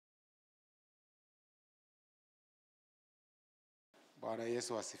Bwana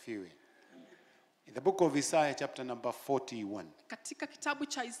Yesu asifiwe. In the book of Isaiah chapter number 41. Katika kitabu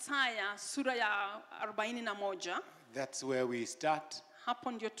cha Isaya sura ya 41. That's where we start.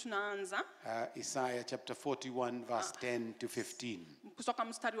 Hapo ndio tunaanza. Isaiah chapter 41 verse 10 to 15. Kutoka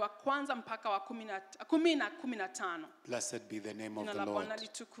mstari wa kwanza mpaka wa 10 na 15. Blessed be the name of the Jina la Bwana Lord.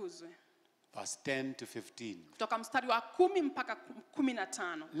 litukuzwe. Verse 10 to 15. Kutoka mstari wa 10 mpaka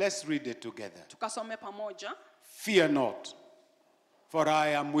 15. Let's read it together. Tukasome pamoja. Fear not, for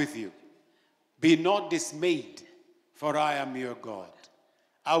I am with you. Be not dismayed, for I am your God.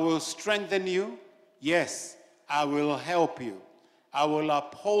 I will strengthen you. Yes, I will help you. I will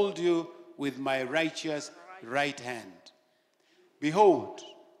uphold you with my righteous right hand. Behold,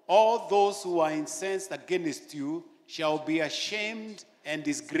 all those who are incensed against you shall be ashamed and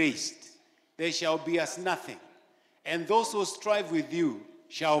disgraced. They shall be as nothing. And those who strive with you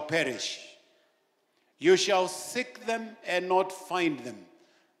shall perish. You shall seek them and not find them.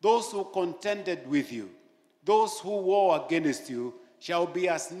 Those who contended with you, those who war against you, shall be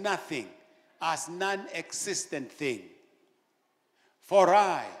as nothing, as non-existent thing. For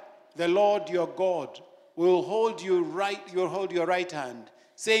I, the Lord your God, will hold your right hand,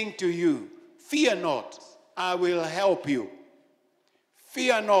 saying to you, fear not, I will help you.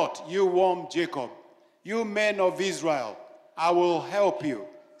 Fear not, you warm Jacob, you men of Israel, I will help you,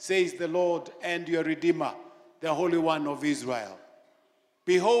 says the Lord and your Redeemer, the Holy One of Israel.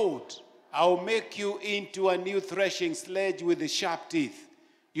 Behold, I will make you into a new threshing sledge with the sharp teeth.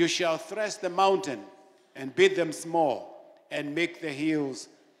 You shall thresh the mountain and beat them small and make the hills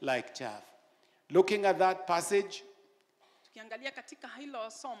like chaff. Looking at that passage, Tukiangalia katika hilo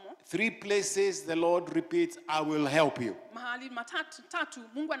somo, 3 places the Lord repeats, I will help you. mahali matatu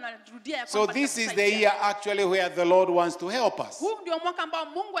Mungu anarudia ya So kwamba this is the atakusaidia. year actually where the Lord wants to help us. Huu ndio mwaka ambao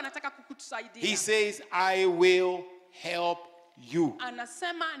Mungu anataka kukutusaidia. He says, I will help you.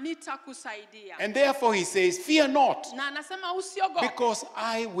 Anasema nitakusaidia. And therefore he says, fear not, Na anasema usiogope because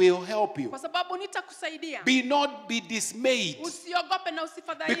I will help you. kwa sababu nitakusaidia. Be not be dismayed, Usiogope na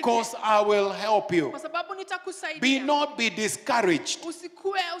usifadhaike because I will help you. kwa sababu nitakusaidia. Be not be discouraged,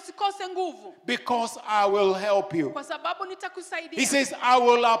 Usikose nguvu because I will help you. kwa sababu nitakusaidia. He says, I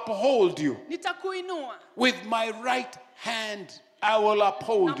will uphold you. Nitakuinua. With my right hand, I will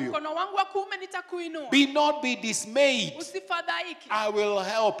uphold Na you. mkono wangu wa kuume nitakuinua. Be not be dismayed, Usifadhaike. I will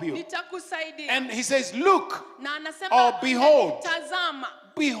help you. Nitakusaidia. And he says, look, Na anasema or behold, tazama.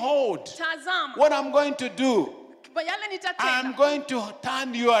 behold, Tazama. what I'm going to do. Yale nitatenda. I'm going to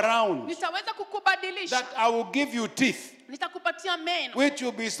turn you around, Nitaweza kukubadilisha. that I will give you teeth, Nitakupatia meno which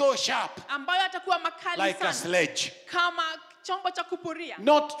will be so sharp, ambayo atakuwa makali like a sana sledge. kama chombo cha kupuria.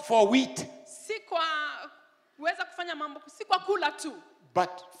 Not for wheat, Si kwa kuweza kufanya mambo, si kwa kula tu, but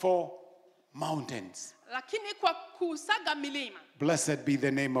for mountains. lakini kwa kusaga milima. Blessed be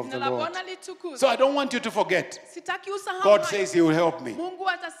the name of the Jina la Lord. Bwana litukuzwe. So I don't want you to forget. Sitaki usahau God hayo. says he will help me. Mungu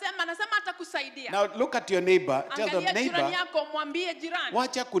anasema atakusaidia. Now look at your neighbor. Tell the Angalia jirani neighbor, yako, mwambie jirani,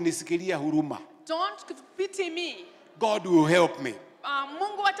 wacha kunisikilia huruma. don't pity me. God will help me.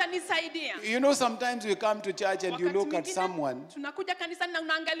 Mungu atanisaidia. You know, sometimes we come to church and you Wakati look at mwingine, someone, tunakuja kanisani na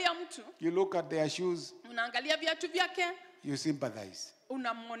unaangalia mtu, you look at their shoes, unaangalia viatu vyake, you sympathize.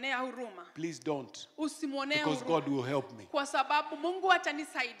 unamwonea huruma. Please don't, Usimwonee because huruma. God will help me. Kwa sababu Mungu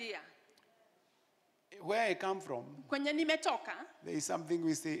atanisaidia. Where I come from, Kwenye nimetoka, there is something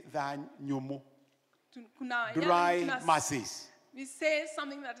we say, the nyomo, kuna dry masses. we say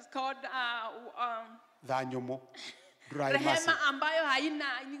something that is called The nyomo, dry masses. rehema ambayo haina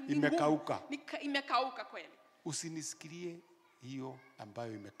ni ngumu. Imekauka. Imekauka kweli. Usinisikilie hiyo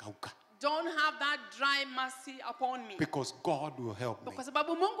ambayo imekauka. Don't have that dry mercy upon me. Because God will help me. Kwa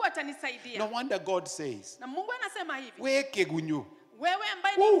sababu Mungu atanisaidia. No wonder God says, Na Mungu anasema hivi. we kegunyu. Wewe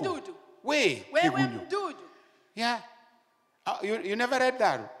ambaye ni Woo. mdudu. We Wewe kegunyu. mdudu. Yeah. You never read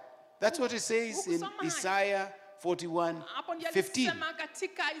that? That's what it says in Hukusoma haya. Isaiah 41, Hapo ndiyo 15. alisema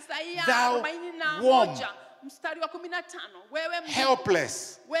katika Isaia Thou 41 mstari wa 15. Wewe mdudu.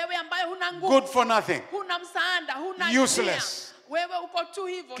 Helpless, Wewe ambaye huna nguvu. good for nothing. Huna msaada, huna Useless. njia. Wewe uko tu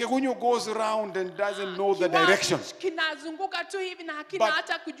hivyo. Kegunyu goes around and doesn't know the Kiwavi direction. kinazunguka tu hivi na hakina But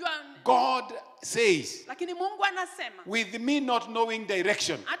hata kujua. God says, Lakini Mungu anasema, with me not knowing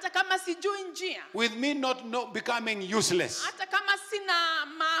direction, hata kama sijui njia, with me not becoming useless, hata kama sina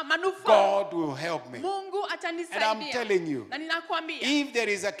manufaa, God will help me. Mungu atanisaidia. And I'm telling you, na ninakuambia, if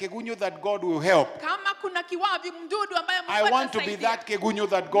there is a kegunyu that God will help, kama kuna kiwavi mdudu ambaye Mungu I want to be atasaidia, that kegunyu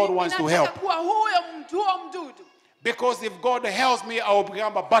that God mimi wants to nataka help. kuwa huyo mdudu. Because if God helps me, I will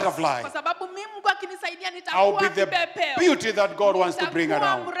become a butterfly. Kwa sababu Mungu akinisaidia I will nitakuwa be the kipepeo. beauty that God wants to bring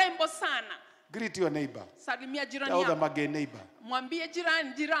Nitakuwa around. mrembo sana. Greet your neighbor. Salimia jirani Tell them yako. again, neighbor. Mwambie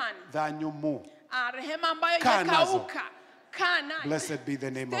jirani. Dhanyumu. Rehema ambayo Kaa nazo. imekauka. Kaa nayo. Blessed be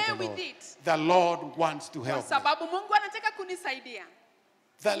the name Stay of the Lord. with it. The Lord wants to Kwa help me. sababu Mungu anataka kunisaidia.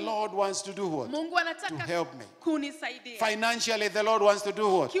 The Lord wants to do what? Mungu To anataka help me. kunisaidia. Financially, the Lord wants to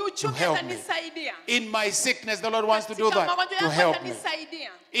do what? To Kiuchumi help me. atanisaidia. In my sickness, the Lord wants to do Katika that. magonjwa To yangu help me.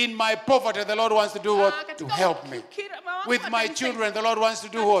 atanisaidia. In my poverty, the Lord wants to do what? To Katika help me. mawangu With my atanisaidia. children, the Lord wants to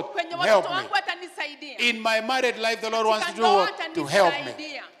do what? Kwenye To watoto help me. wangu atanisaidia. In my married life, the Lord wants to do ndoa what? To help me.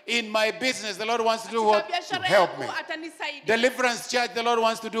 atanisaidia. In my business, the Lord wants to do Katika what? To biashara help me. yangu atanisaidia. Deliverance Church, the Lord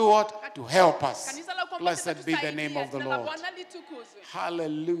wants to do what? To help us. Kanisa la ukombozi Blessed be the name atatusaidia. of the Jina la Lord. Bwana litukuzwe.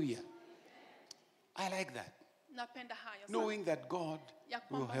 Hallelujah. I like that. Napenda haya sana. Knowing that God Ya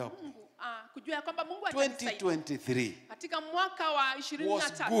will kwamba help. Mungu, kujua ya kwamba Mungu atanisaidia. 2023 Katika mwaka wa was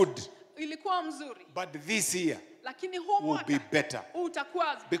 23 good, ilikuwa mzuri, but this year lakini huu will mwaka be better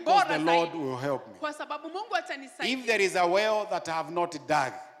utakuwa because bora the Lord zaidi will help me. kwa sababu Mungu atanisaidia. If there is a well that I have not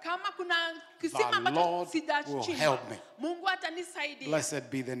dug, Kama kuna the kisima ambacho Lord will sijachimba, help me. Mungu atanisaidia. Blessed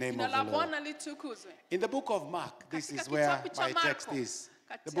be the name Jina of la the Lord. Bwana litukuzwe. In the book of Mark, this Katika is where kitabu cha my text Marko, is.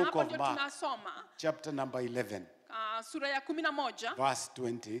 The katika book hapo of ndio Mark, tunasoma chapter number 11, sura ya 11 verse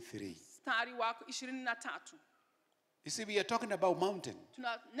 23. mstari wa 23. You see, we are talking about mountain.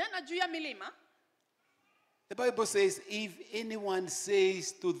 Tunanena juu ya milima. The Bible says, if anyone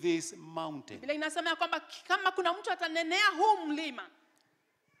says to this mountain, Biblia inasema ya kwamba kama kuna mtu atanenea huu mlima,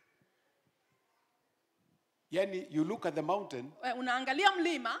 yani you look at the mountain, unaangalia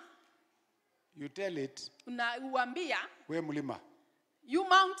mlima, you tell it, unauambia, we mlima, you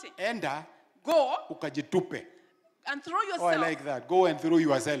mountain, enda go ukajitupe. and throw yourself. Oh, I like that. Go and throw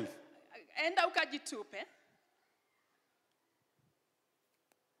yourself. Enda ukajitupe.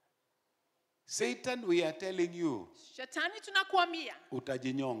 Satan, we are telling you, Shetani tunakuambia,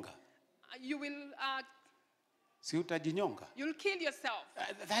 utajinyonga. you will Si utajinyonga. you'll kill yourself.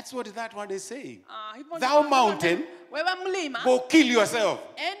 That's what that one is saying. Hivyo Thou ndivyo mountain, wewe mlima, go kill yourself.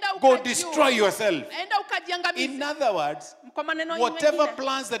 enda Go ukajiue. destroy yourself. Enda ukajiangamize. In other words, Kwa maneno whatever mengine,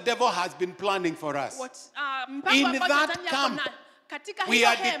 plans the devil has been planning for us, mpango in ambao that Shetani camp, ako nayo, katika we hiyo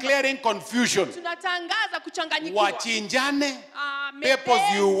are hema, declaring confusion. tunatangaza kuchanganyikiwa. Wachinjane, May pepos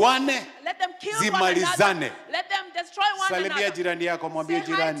they- yuwane, let them kill one zimalizane. another. Let them destroy one Salimia another. jirani yako, Say mwambie hi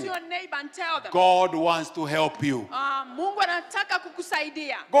to jirani, your neighbor and tell them. God wants to help you. Mungu anataka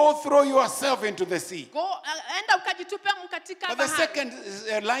kukusaidia. Go throw yourself into the sea. Go, enda ukajitupe katika But the bahari. second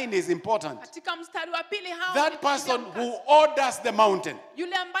line is important. Katika mstari wa pili hao That person who orders the mountain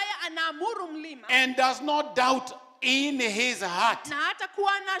yule ambaye anaamuru mlima and does not doubt in his heart na hata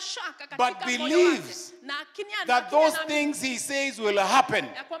kuwa na shaka but katika moyo believes wake, na lakini that those things he says will happen,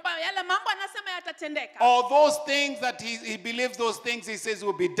 ya kwamba yale mambo anasema yatatendeka, or those things that he believes those things he says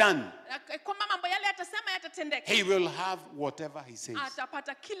will be done, kwamba mambo yale atasema yatatendeka, he will have whatever he says.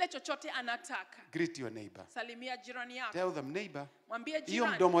 atapata kile chochote anataka. Greet your neighbor. Salimia jirani yako. Tell them, neighbor, Mwambie hiyo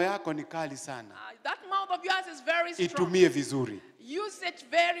jirani, mdomo yako ni kali sana. that mouth of yours is very strong. Itumie vizuri. Use it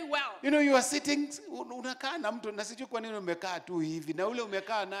very well. You know, you are sitting, unakaa na mtu, na sijui kwa nini umekaa tu hivi, na ule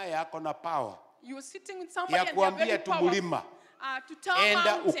umekaa naye ako na power You are sitting with somebody ya and they are kuambia very tu powerful. mlima, To tell enda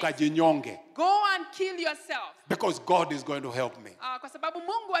mountains, ukajinyonge, go and kill yourself. because God is going to help me. Kwa sababu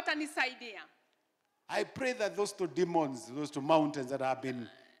Mungu atanisaidia. I pray that those two demons, those two mountains that have been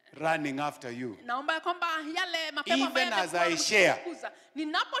running after you, Naomba kwamba yale mapepo ambayo even as I yamekuwa share, wakikufukuza,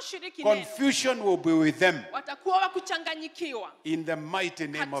 ninaposhiriki neno, confusion will be with them watakuwa wakuchanganyikiwa in the mighty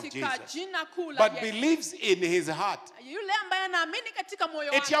name of katika Jesus. jina kuu la But Yesu. believes in his heart, Yule ambaye anaamini katika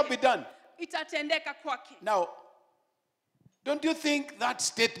moyo it shall be wake, done. itatendeka kwake. Now, don't you think that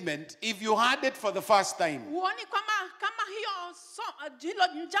statement, if you heard it for the first time, Huoni kwamba kama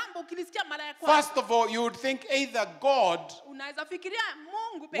hilo jambo ukilisikia mara ya kwanza, first of all, you would think either God, unaweza fikiria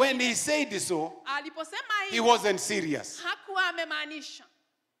Mungu when pekee he said so, aliposema he hivi wasn't serious. hakuwa amemaanisha.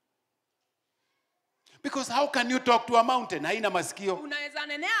 Because how can you talk to a mountain? Haina masikio. Unaweza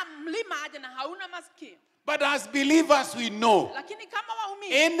nenea mlima aje na hauna masikio. But as believers, we know Lakini kama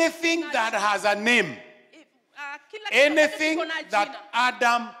waumini, anything that has a name, kila kitu ambacho anything kiko na that jina,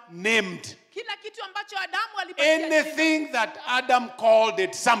 Adam named, kila kitu ambacho Adamu alipatia jina, anything that Adam called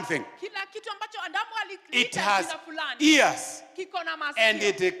it something, kila kitu ambacho Adamu it alikiita has jina fulani, ears kiko na and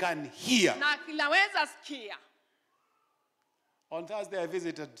masikio it can hear. na kinaweza sikia. On Thursday, I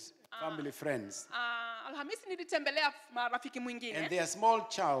visited family friends, Alhamisi nilitembelea marafiki and mwingine their small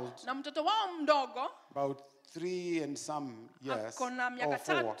child, na mtoto wao mdogo about 3 and some years, ako na or miaka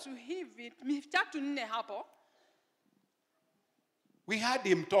 4, 3 hivi, 3-4 hapo. we heard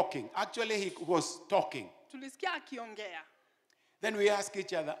him talking. Actually, he was talking. Tulisikia akiongea. Then we ask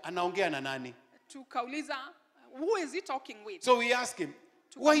each other, anaongea na nani? Tukauliza, who is he talking with? So we ask him,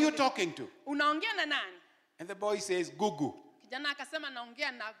 who are you talking to? Unaongea na nani? And the boy says, Google. Kijana akasema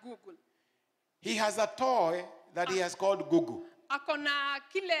naongea na Google. He has a toy that he has called Google. Akona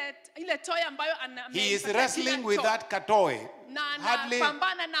ile toy ambayo He is wrestling with that toy,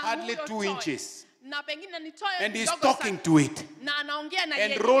 hardly 2 inches. Na pengine ni toy and he's talking to it na anaongea na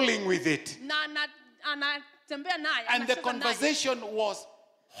and rolling with it. Na anatembea naye. And the conversation was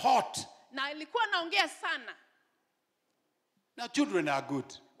hot. Na ilikuwa naongea sana. Now children are good.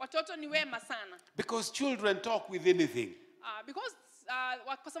 Watoto ni wema sana. Because children talk with anything. Because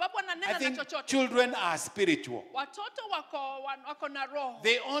kwa sababu wananena na chochote. I think children are spiritual. Watoto wako na roho.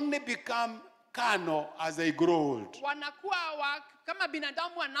 They only become carnal as they grow old. Wanakuwa kama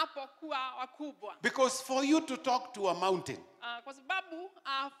binadamu wanapokuwa wakubwa. Because for you to talk to a mountain, kwa sababu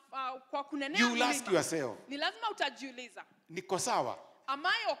kwa kunenea you will ask yourself, ni lazima utajiuliza, niko sawa? Am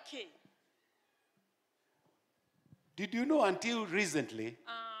I okay? Did you know until recently,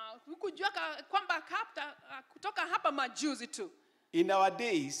 hukujua kwamba kutoka hapa majuzi tu, in our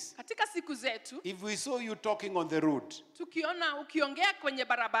days, katika siku zetu, if we saw you talking on the road, tukiona ukiongea kwenye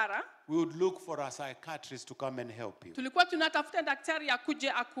barabara, we would look for a psychiatrist to come and help you. Tulikuwa tunatafuta daktari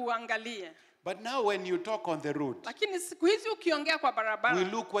akuje akuangalie. But now when you talk on the road, lakini siku hizi ukiongea kwa barabara, we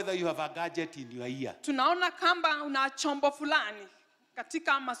look whether you have a gadget in your ear. Tunaona kamba una chombo fulani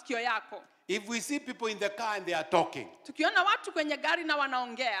katika masikio yako. If we see people in the car and they are talking, tukiona watu kwenye gari na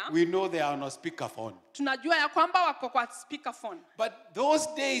wanaongea, we know they are on a speakerphone. Tunajua ya kwamba wako kwa speakerphone. But those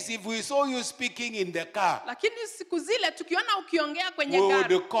days, if we saw you speaking in the car, lakini siku zile tukiona ukiongea kwenye we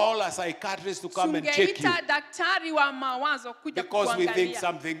gari, would call a psychiatrist to come and check you. Tungeita daktari wa mawazo kuja kuangalia. Because we think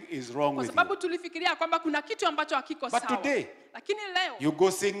something is wrong with you. Kwa sababu tulifikiria kwamba kuna kitu ambacho hakiko sawa. But today, lakini leo, you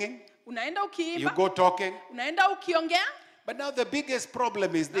go singing, unaenda ukiimba, you go talking, unaenda ukiongea. But now the biggest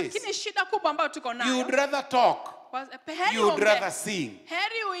problem is this. Lakini shida kubwa ambayo tuko nayo, you'd rather talk, you'd rather sing,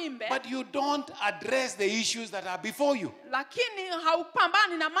 heri uimbe, but you don't address the issues that are before you. Lakini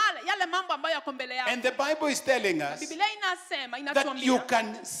haupambani na yale mambo ambayo yako mbele yako. And the Bible is telling us Biblia inasema, that you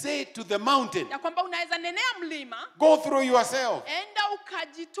can say to the mountain, ya kwamba unaweza nenea mlima, go through yourself. Enda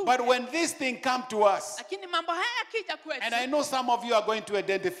ukajitupe. But when this thing come to us, lakini mambo haya yakija kwetu, and I know some of you are going to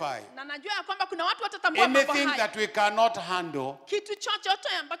identify, na najua ya kwamba kuna watu watatambua mambo haya, anything that we cannot handle, kitu chochote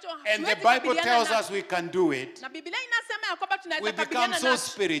ambacho and the Bible tells us we can do it, na Biblia inasema ya kwamba tunaweza we become so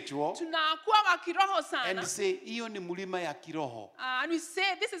spiritual, tunakuwa wa kiroho sana, and say hiyo ni mlima ya kiroho. And we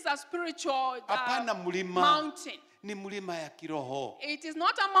say this is a spiritual mountain. Ni mlima ya kiroho. It is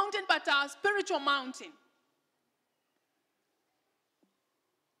not a mountain but a spiritual mountain.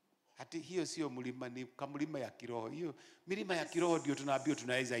 Hati hiyo sio mlima, ni mlima ya kiroho. Hiyo milima ya kiroho ndio tunaambiwa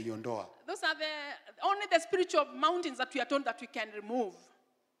tunaweza iondoa. Those are only the spiritual mountains that we are told that we can remove.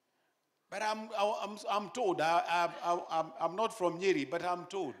 But I'm told, I'm not from Nyeri, but I'm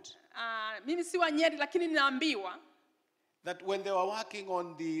told. Mimi si wa Nyeri lakini ninaambiwa that when they were working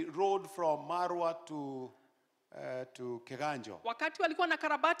on the road from Marwa to Kiganjo, wakati walikuwa na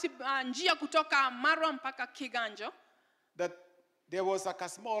karabati njia kutoka Marwa mpaka Kiganjo, that there was like a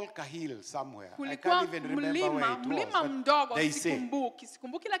small kahil somewhere. I kulikuwa can't even remember where it mlima was. Mdogo, They say.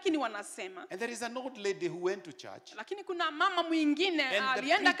 sikumbuki lakini wanasema. And there is an old lady who went to church. Lakini kuna mama mwingine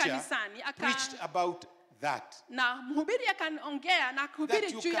alienda kanisani preached about that. Na mhubiri akaongea na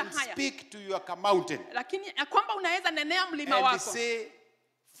kuhubiri juu ya haya. That you can speak to your mountain. Lakini kwamba unaweza nenea mlima wako. And say,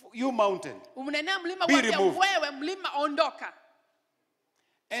 you mountain, unenea mlima wako, wewe mlima ondoka.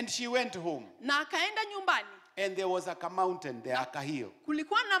 And she went home. Na akaenda nyumbani. And there was a mountain there, a hill.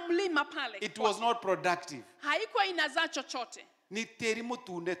 Kulikuwa na mlima pale. It was not productive. Haikuwa inazaa chochote. Ni teri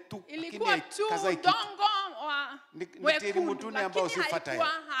mutune tu. Ilikuwa tu udongo wa wekundu, lakini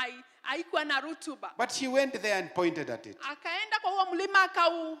haikuwa na rutuba. But she went there and pointed at it. Akaenda kwa huo mlima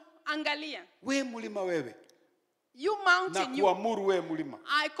akauangalia. We mlima wewe. You mountain, na kuamuru we mlima.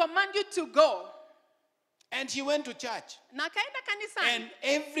 I command you to go. And she went to church. Na akaenda kanisani. And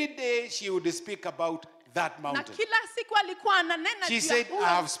every day she would speak about that mountain. Na kila siku alikuwa ananena. She said, I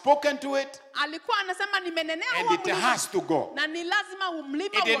have spoken to it. Alikuwa anasema nimenenea huo mlima. And it has to go. Na ni lazima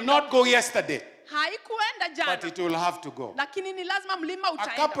mlima It did not go yesterday. Haikuenda jana. But it will have to go. Lakini ni lazima mlima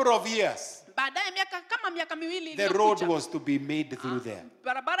utaenda. A couple of years. Baadaye miaka miwili the road was to be made through there.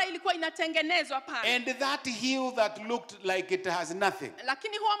 Barabara ilikuwa inatengenezwa pale. And that hill that looked like it has nothing.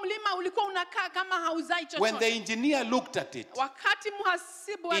 Lakini huo mlima ulikuwa unakaa kama hauzai chochote. When the engineer looked at it, wakati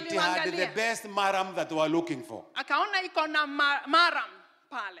mhasibu aliangalia, it had the best maram that they were looking for. Akaona iko na maram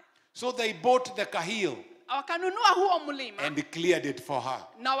pale. So they bought the kahil. Wakanunua huo mlima. And cleared it for her.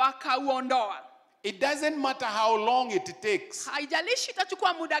 Na wakauondoa. It doesn't matter how long it takes. Haijalishi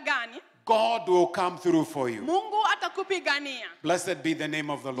itachukua muda gani, God will come through for you. Mungu atakupigania. Blessed be the name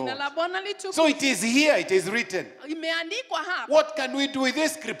of the Jina Lord. la Bwana litukuzwe. So it is here, it is written. Imeandikwa hapa. What can we do with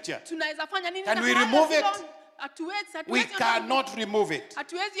this scripture? Tunaweza fanya nini? Can na we haya remove it? hilo? Hatuwezi We ondoa. cannot remove it.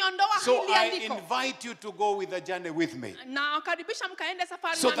 Hatuwezi ondoa So hili I andiko. invite you to go with the journey with me, Na wakaribisha mkaende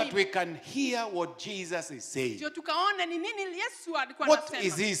safari so na that mimi. we can hear what Jesus is saying. Ndio tukaone ni nini Yesu alikuwa What anasema.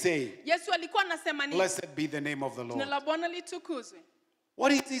 is he saying? Yesu alikuwa anasema nini? Blessed be the name of the Jina Lord. la Bwana litukuzwe.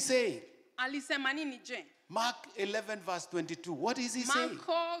 What is he saying? Alisema nini je? Mark 11 verse 22. What is he saying?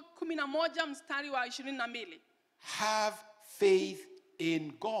 Marko 11 mstari wa 22. Have faith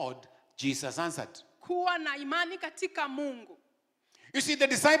in God, Jesus answered. Kuwa na imani katika Mungu. You see, the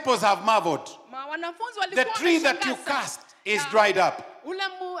disciples have marveled. Wanafunzi The walikuwa tree that you wameshangaa cast sana. is dried up. Ule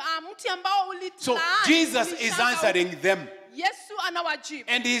mti ambao So ulitulaani, Jesus is ulishanga- answering them, Yesu anawajibu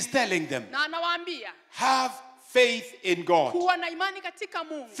and he is telling them, na anawaambia have faith in God. kuwa na imani katika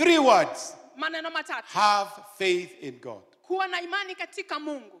Mungu. 3 words. Maneno matatu. Have faith in God. Kuwa na imani katika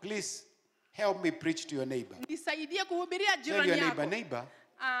Mungu. Please help me preach to your neighbor. Nisaidie kuhubiria Tell jirani your yako. neighbor.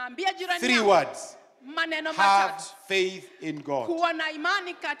 Ambia jirani 3 yako. words. Maneno Have matatu. faith in God. Kuwa na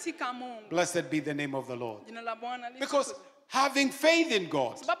imani katika Mungu. Blessed be the name of the Lord. Jina la Bwana litukuzwe. Because having faith in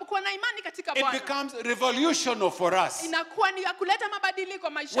God, Sababu kuwa na imani katika it Bwana becomes revolutionary for us inakuwa ni ya kuleta mabadiliko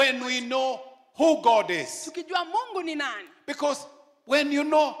maisha. when we know who God is. Tukijua Mungu ni nani. Because when you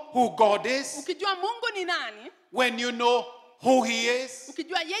know who God is, Ukijua Mungu ni nani, when you know who He is,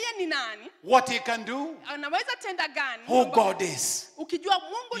 ukijua yeye ni nani, what He can do, anaweza tenda gani, who God is, ukijua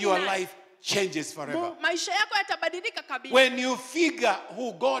Mungu ni your nani, life changes forever. maisha yako yatabadilika kabisa. When you figure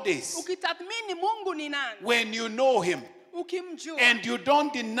who God is, Ukitathmini Mungu ni nani, when you know Him, ukimjua and you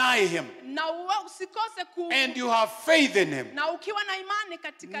don't deny Him, na usikose and you have faith in Him, na ukiwa na imani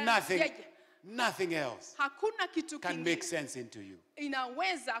katika nothing else hakuna kitu can kingine make sense into you.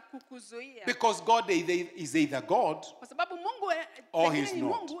 inaweza kukuzuia. Because God is either God, Kwa sababu Mungu or pengine he's ni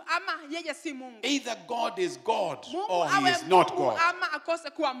not. Mungu ama yeye si Mungu. either God is God Mungu or He awe is not Mungu God. ama akose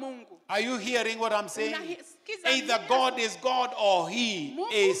kuwa Mungu. Are you hearing what I'm saying? Unasikiza Either nini? God is God or He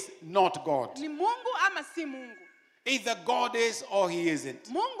Mungu is not God. Ni Mungu ama si Mungu. Either God is or He isn't.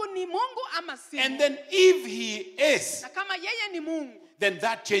 Mungu ni Mungu ama si And Mungu. then if He is, Na kama yeye ni Mungu, then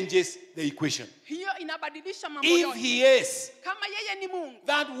that changes the equation. hiyo inabadilisha mambo If yote. He is, Kama yeye ni Mungu,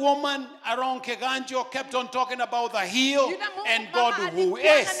 that woman around Keganjo kept on talking about the hill yule Mungu and God mama who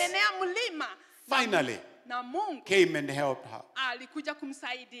alikuwa is ananenea mlima finally na Mungu came and helped her. alikuja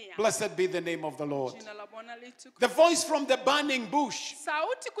kumsaidia. Blessed be the name of the Lord. Jina la Bwana litukuzwe. The voice from the burning bush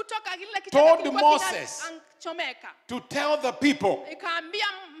Sauti kutoka kile told kichaka Moses kinachomeka to tell the people ikaambia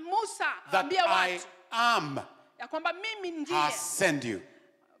Musa, that ambia I watu am ya kwamba mimi ndiye has sent you.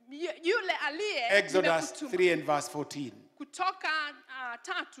 yule aliye Exodus nimekutuma. 3 and verse 14. Kutoka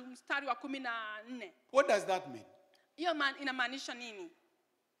 3 mstari wa 14. What does that mean? Hiyo inamaanisha nini?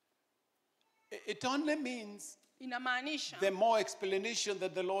 It only means Inamaanisha the more explanation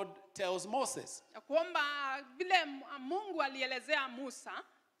that the Lord tells Moses. ya kwamba vile Mungu alielezea Musa,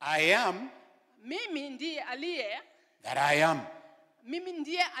 I am mimi ndiye aliye, that I am. mimi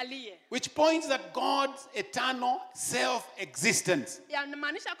ndiye aliye. Which points that God's eternal self-existence.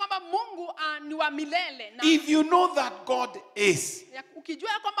 Inamaanisha kwamba Mungu ni wa milele na If you know that God is,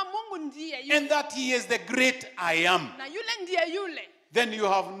 ukijua kwamba Mungu ndiye yule and that He is the great I am, na yule ndiye yule, then you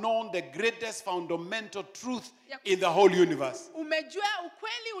have known the greatest fundamental truth in the whole universe. umejua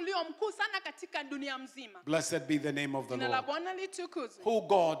ukweli ulio mkuu sana katika dunia mzima. Blessed be the name of the Jina la Lord. Bwana litukuzwe. Who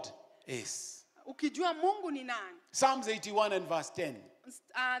God is. Ukijua Mungu ni nani. Psalms 81 and verse 10.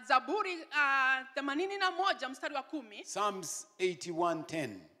 Zaburi 81 mstari wa 10. Psalms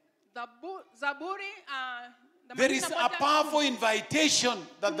 81:10. Zaburi There is a powerful invitation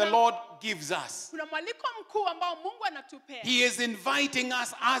that the Lord gives us. kuna mwaliko mkuu ambao Mungu anatupea. He is inviting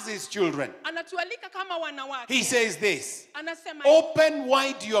us as His children. Anatualika kama wanawake. He says this, Anasema open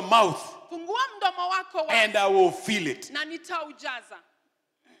wide your mouth fungua mdomo wako wazi and I will fill it. na nitaujaza.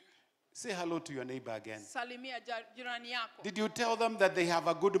 Say hello to your neighbor again. Salimia jirani yako. Did you tell them that they have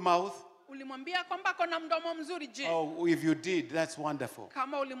a good mouth? Ulimwambia kwamba kuna mdomo mzuri je? Oh, if you did, that's wonderful.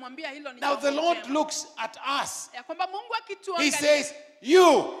 Kama ulimwambia hilo ni Now the jambo Lord jema. looks at us. Ya kwamba Mungu He akituangalia says,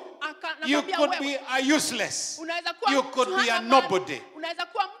 you anamwambia could wewe, be a useless. unaweza kuwa You mtu could be a hana maana. nobody. Unaweza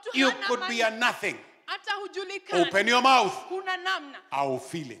kuwa mtu You hana could be maana. a nothing. Hata hujulikani. Open your mouth. Kuna namna. I will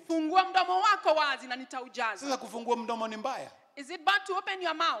fill it. Fungua mdomo wako wazi na nitaujaza. Sasa kufungua mdomo ni mbaya. Is it bad to open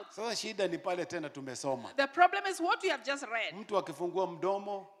your mouth? Sasa shida ni pale tena tumesoma. The problem is what we have just read. Mtu akifungua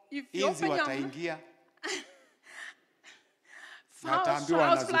mdomo, If you inzi open your wataingia. Ataambiwa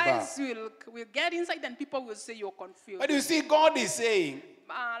house anazubaa. flies will get inside and people will say you're confused. But you see, God is saying,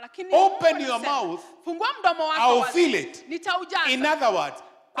 Lakini open Mungu your anasema, mouth, fungua mdomo wako I'll wazi, fill it. nitaujaza. In other words,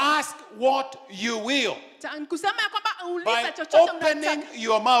 ask what you will. Kusema ya kwamba By uliza chochote opening unachotaka.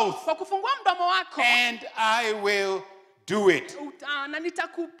 your mouth, Kwa kufungua mdomo wako, and I will do it. na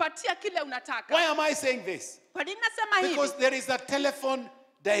nitakupatia kile unataka. Why am I saying this? Kwa nini nasema hivi? Because there is a telephone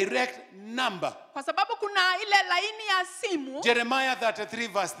direct number. Kwa sababu kuna ile laini ya simu, Jeremiah 33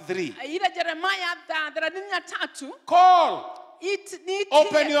 verse 3. ile Jeremiah 33. Call. Niitie.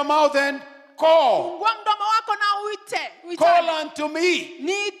 Open your mouth and call. Fungua mdomo wako na uite. Call unto me,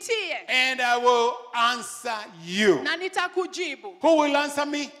 Niitie. and I will answer you. Na nitakujibu. Who will answer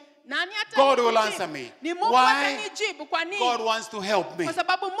me? Nani God will atanijibu? answer me. Ni Mungu Why? atanijibu. Kwa nini? God wants to help me. Kwa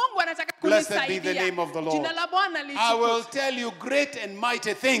sababu Mungu anataka Blessed be kunisaidia. the name of the Lord. Jina la Bwana I will litukuzwe. tell you great and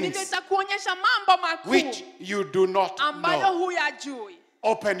mighty things Nitakuonyesha mambo makuu which you do not ambayo know. huyajui.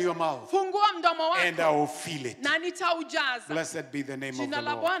 Open your mouth, Fungua mdomo and I wako will fill it. na nitaujaza. Blessed be the name of Jina the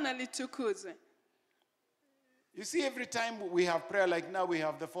la Lord. Bwana litukuzwe. You see, every time we have prayer, like now we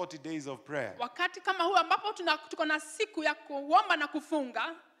have the 40 days of prayer. Wakati kama huu ambapo tuko na siku ya kuomba na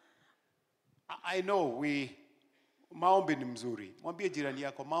kufunga, I know maombi ni mzuri. Mwambie jirani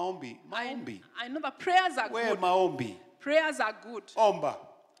yako maombi. I know that prayers are Wewe good. maombi. Prayers are good. Omba.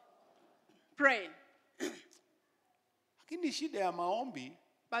 Pray. Lakini shida ya maombi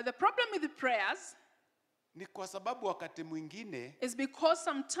But the problem with the prayers ni kwa sababu wakati mwingine is because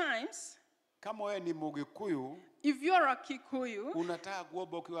sometimes kama wewe ni Mgikuyu if you're a Kikuyu, unataka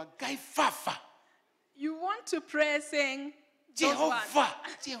kuomba ukiwa gaifafa. you want to pray saying those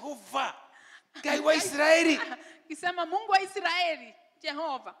words. Jehova. Gai wa Israeli. Kisema Mungu wa Israeli,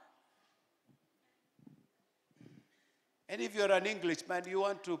 Jehova. And if you're an Englishman, you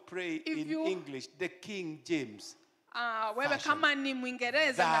want to pray in English, the King James. Wewe kama ni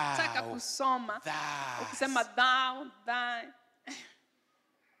Mwingereza nataka kusoma. Ukisema thou, thy.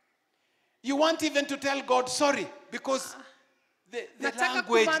 You want even to tell God sorry because the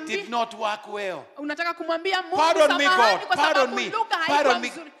language did not work well. Unataka kumwambia Mungu Pardon me, samahani God. kwa sababu lugha haikuwa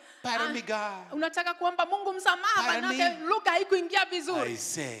vizuri. Pardon me, God. Unataka kuomba Mungu msamaha manake lugha haikuingia vizuri. I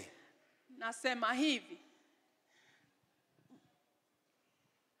say. Nasema hivi.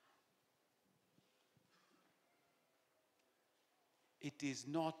 It is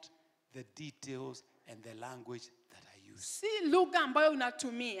not the details and the language that I use. Si lugha ambayo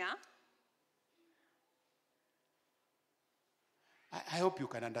unatumia. I hope you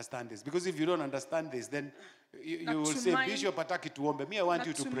can understand this, because if you don't understand this, then you will say, Bishop hataki tuombe. Me, I want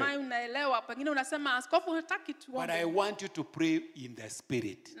you to pray. Unaelewa, pengine unasema askofu hataki tuombe. But I want you to pray in the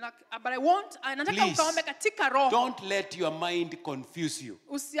spirit. But nataka ukaombe katika roho. Don't let your mind confuse you.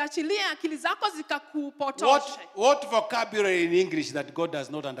 Usiachilie akili zako zikakupotoshe. What vocabulary in English that God does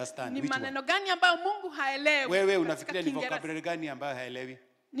not understand? Ni maneno gani ambayo Mungu haelewi? Wewe unafikiria ni vocabulary gani ambayo haelewi?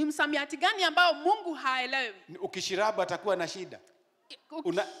 Ni msamiati gani ambayo Mungu haelewi? Ukishirabu atakuwa na shida.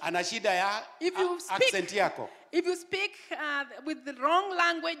 Ana shida ya accent yako. If you speak with the wrong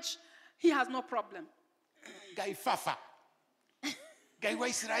language, he has no problem. Gai fafa. Gai wa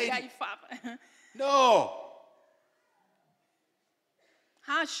Israeli. Gai fafa. No.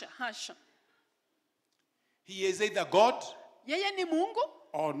 Hasha. He is either God yeye ni Mungu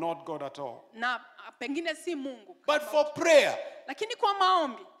or not God at all. Na pengine si Mungu. But for prayer, lakini kwa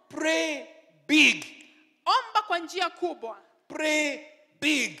maombi, pray big. Omba kwa njia kubwa. Pray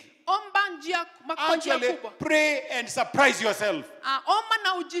big. Omba kwa njia kubwa. Pray and surprise yourself. Omba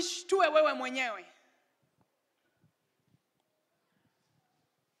na ujishtue wewe mwenyewe.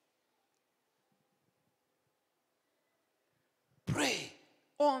 Pray.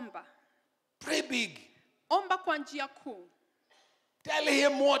 Omba. Pray big. Omba kwa njia kuu. Tell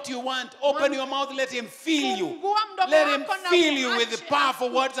him what you want. Open your mouth. Let him feel you. Let him feel you with the powerful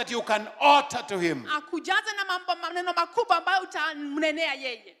words that you can utter to him. Akujaze na maneno makubwa ambayo utamnenea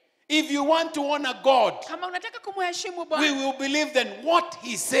yeye. If you want to honor God, kama unataka kumheshimu Bwana, we will believe then what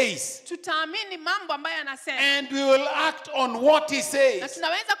he says. Tutaamini mambo ambayo anasema. And we will act on what he says. Na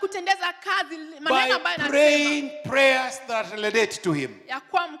tunaweza kutendeza kazi maneno ambayo anasema. By praying prayers that relate to him.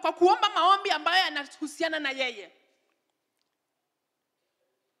 Kwa kuomba maombi ambayo yanahusiana na yeye.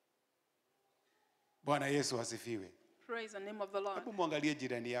 Bwana Yesu asifiwe. Praise the name of the Lord. Hebu muangalie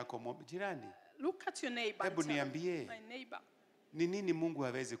jirani yako. Jirani. Look at your neighbor. Hebu niambie. My neighbor. Ni nini Mungu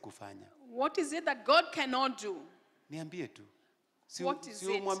hawezi kufanya? What is it that God cannot do? Niambie tu. What is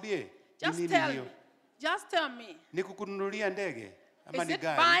it? Mwambie. Just tell me. Just tell me. Ni kukununulia ndege ama ni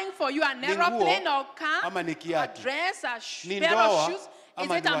gari? Is it buying for you an aeroplane or car? Ama ni kiatu? A dress, a pair of shoes?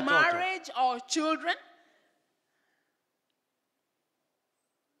 Is it a marriage or children?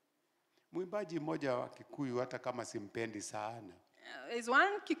 Mwimbaji mmoja wa Kikuyu hata kama simpendi sana. There's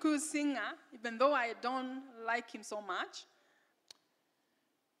one Kikuyu singer, even though I don't like him so much.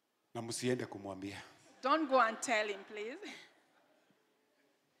 Na msiende kumwambia. Don't go and tell him, please.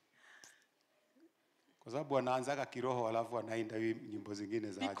 Kwa sababu anaanzaga kiroho alafu anaenda nyimbo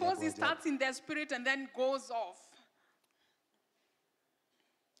zingine za ajabu. Because he starts in the spirit and then goes off.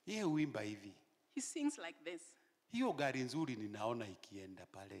 Yeye huimba hivi. He sings like this. Hiyo gari nzuri ninaona ikienda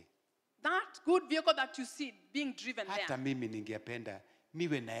pale. That good vehicle that you see being driven there. Hata mimi ningependa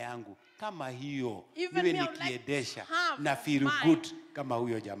niwe na yangu kama hiyo. Even Niwe me, I would nikiendesha like na feel mine. good kama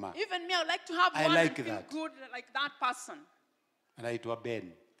huyo jamaa. Even me, I would like to have I one like and feel that. good like that person. Anaitwa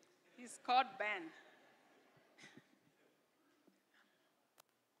Ben. He's called Ben.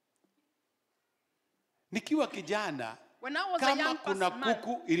 Nikiwa kijana, When I was a kama young kuna man,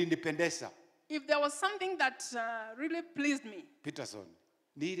 kuku ilinipendeza. if there was something that really pleased me, Peterson,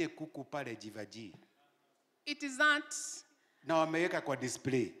 ni ile kuku pale Jivaji. it is that Na wameweka kwa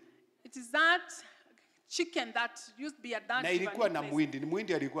display. chicken that used to be at that Na ilikuwa na place. muhindi. Ni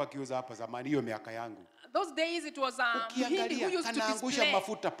muhindi alikuwa akiuza hapa zamani hiyo miaka yangu. Those days it was a Hindi who Ukiangalia used to anaangusha display.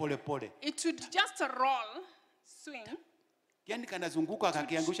 mafuta pole pole. It would just roll, swing. Yaani kanazunguka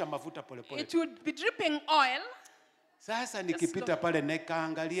akakiangusha mafuta pole pole. It would be dripping oil. Sasa nikipita pale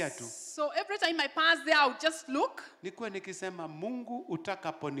nikaangalia tu. So every time I pass there, I would just look. Nikuwa nikisema Mungu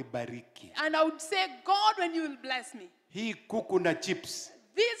utakaponibariki. And I would say, God, when you will bless me, Hii kuku na chips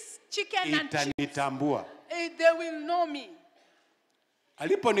this chicken and chips, itanitambua. they will know me.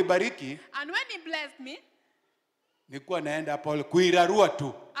 Aliponibariki And when he blessed me, nilikuwa naenda hapo kuirarua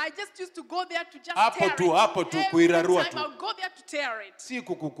tu. I just used to go there to just Hapo tear tu, it. hapo tu, Every kuirarua time tu. I would go there to tear it. Si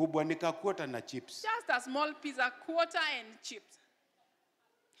kuku kubwa nikakuota na chips. Just a small piece, a quarter and chips.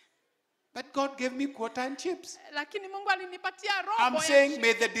 But God gave me quarter and chips. Lakini Mungu alinipatia robo I'm ya saying chips.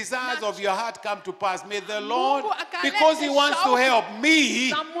 may the desires of your heart come to pass. May the Mungu Lord, akalete because He wants to shauku help me,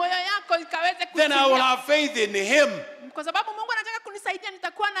 na moyo yako ikaweze then I will kutimia. have faith in Him. Kwa sababu Mungu anataka kunisaidia,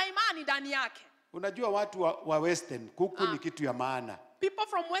 nitakuwa na imani ndani yake. Unajua watu wa Western, kuku ni kitu ya maana. People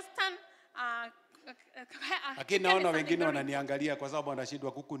from Western Lakini naona wengine wananiangalia kwa sababu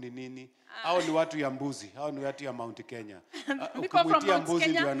wanashindwa kuku ni nini. Hao ni watu ya mbuzi, hao ni watu ya Mount Kenya. Ukimwitia mbuzi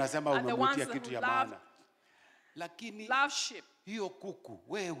ndio wanasema umemwitia kitu ya maana. Lakini love sheep. hiyo kuku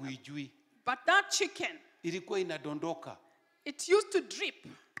wewe huijui. But that chicken, Ilikuwa inadondoka. it used to drip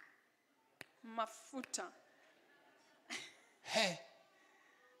mafuta. He.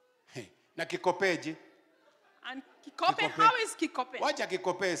 Na kikopeje? And kikope, Kikope. how is kikope? Wacha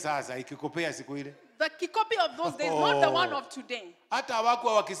kikopee sasa, ikikopea siku ile. The kikope of those days, not the one of today. Hata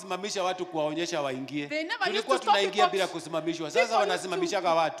hawakuwa wakisimamisha watu kuwaonyesha waingie. They never used Tulikuwa to stop tunaingia people. bila kusimamishwa. People Sasa used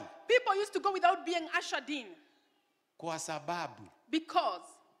wanasimamishaga watu. People used to go without being ushered in. Kwa sababu Because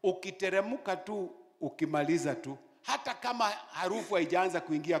ukiteremuka tu ukimaliza tu, hata kama harufu haijaanza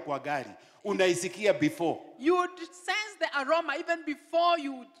kuingia kwa gari, unaisikia before. you would sense the aroma even before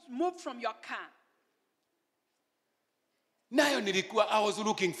you moved from your car. Nayo nilikuwa, I was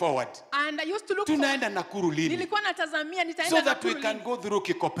looking forward. And I used to look Tunaenda Nakuru lini? nilikuwa natazamia nitaenda So that we Nakuru can lini. go through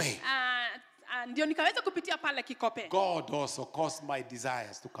Kikope. Ndio nikaweza kupitia pale kikope. God also caused my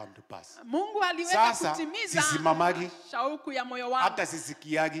desires to come to pass. Mungu aliweza Sasa, kutimiza sisimamagi. shauku ya moyo wangu. Hata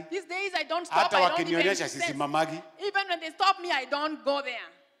sisikiagi. These days I don't stop, Hata I don't wakinionyesha even sisimamagi. even when they stop me, I don't go there.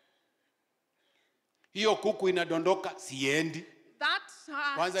 Hiyo kuku inadondoka siendi. That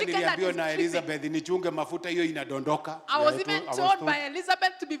Kwanza chicken that niliambiwa is na dripping. Elizabeth nichunge mafuta hiyo inadondoka. I was even told by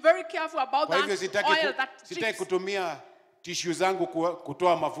Elizabeth to be very careful about Kwa hivyo that oil that sitaki drips. kutumia tissue zangu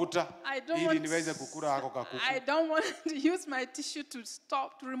kutoa mafuta I don't ili want- niweze kukula hako kakuku. I don't want to use my tissue to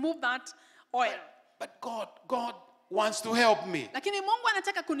remove that oil. But God wants to help me. Lakini Mungu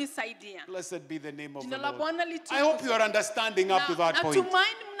anataka kunisaidia. Blessed be the name of the Jina la Lord. Bwana litukuzwe. I hope you are understanding up to that point.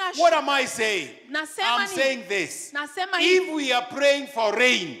 Natumaini What am I saying? Nasema I'm nini? saying this. Nasema If hivi. we are praying for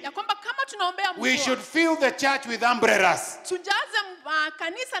rain, Ya kwamba kama tunaombea we mvua, should fill the church with umbrellas. tujaze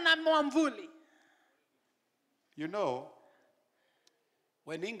kanisa na mwamvuli. You know,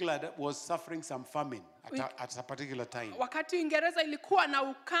 when England was suffering some famine at a particular time, Wakati Uingereza ilikuwa na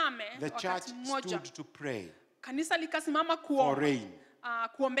ukame the church wakati mmoja, stood to pray kanisa likasimama for kuomba, rain.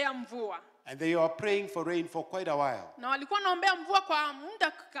 kuombea mvua. And they were praying for rain for quite a while. Na walikuwa naombea mvua kwa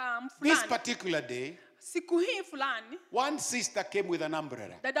muda This fulani. particular day, Siku hii fulani, one sister came with an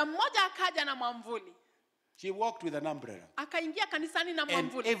umbrella. dada mmoja akaja na mwamvuli. She walked with an umbrella. Akaingia kanisani na And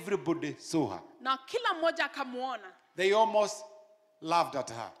mwamvuli. everybody saw her. Na kila mmoja akamuona. They almost laughed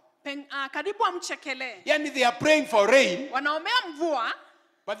at her. Karibu amchekelee. Yani they are praying for rain, Wanaombea mvua,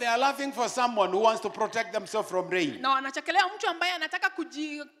 But they are laughing for someone who wants to protect themselves from rain. Na wanachekelea mtu ambaye anataka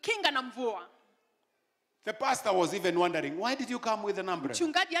kujikinga na mvua. The pastor was even wondering, why did you come with an umbrella?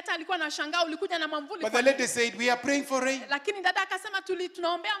 Mchungaji hata alikuwa anashangaa ulikuja na mwavuli. But the lady said, we are praying for rain. Lakini dada akasema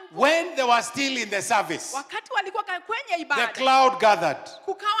tunaombea mvua. When they were still in the service, wakati walikuwa kwenye ibada, the cloud gathered.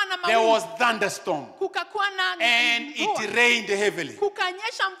 Kukawa na there was thunderstorm. Kukakuwa na and mvua. It rained heavily.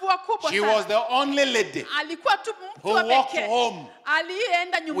 Kukanyesha mvua kubwa She sana. was the only lady alikuwa tu mtu who walked home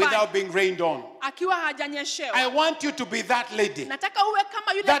alienda nyumbani without being rained on. Akiwa hajanyeshewa. I want you to be that lady. Nataka uwe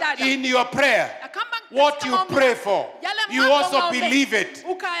kama yule that dada. In your prayer, what you pray for, you also believe it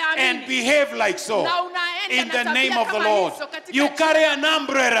and behave like so. In the name of the Lord. You carry an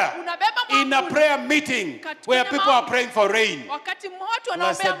umbrella in a prayer meeting where people are praying for rain.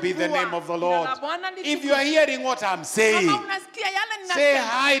 Blessed be the name of the Lord. If you are hearing what I'm saying, say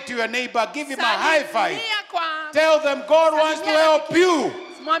hi to your neighbor, give him a high five. Tell them God wants to help you.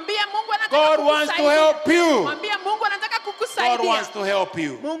 God wants to help you. God wants to help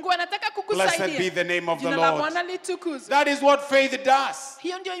you. Blessed be the name of the Lord. That is what faith does.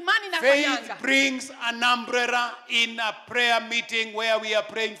 Faith brings an umbrella in a prayer meeting where we are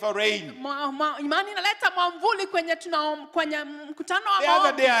praying for rain. The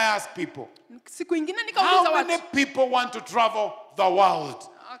other day I asked people, how many people want to travel the world?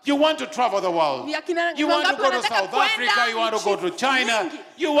 You want to travel the world. You want to go to South Africa. You want to go to China.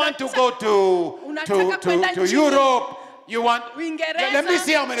 You want to go to Europe. You want. Let me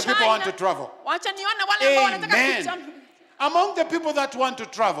see how many people want to travel. Amen. Among the people that want to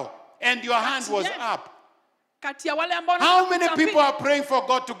travel, and your hand was up, how many people are praying for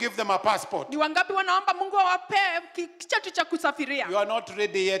God to give them a passport? You are not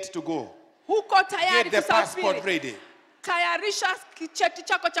ready yet to go. Get the passport ready.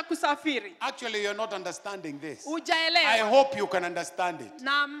 Actually, you're not understanding this. I hope you can understand it.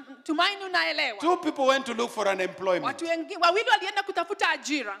 Two people went to look for an employment.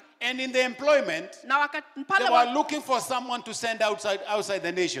 And in the employment, they were looking for someone to send outside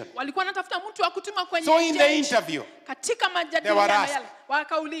the nation. So in the interview, they were asked,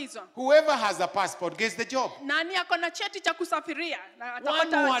 whoever has a passport gets the job. One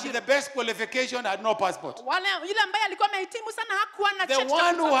who had the best qualification had no passport. The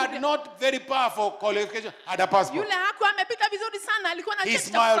one who had not very powerful qualification had a passport. He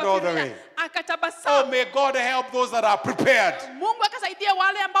smiled all the way. Oh, may God help those that are prepared.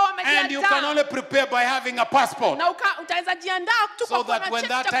 And you can only prepare by having a passport. So that when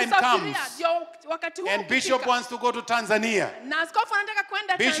that time comes, and Bishop wants to go to Tanzania,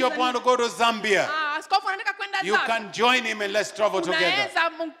 Bishop wants to go to Zambia, you can join him and let's travel together.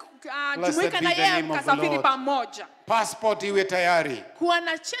 Blessed be the name of the Lord. Passport iwe tayari.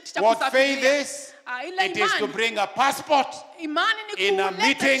 What faith is? It is to bring a passport in a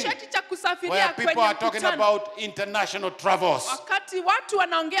meeting where people are talking about international travels.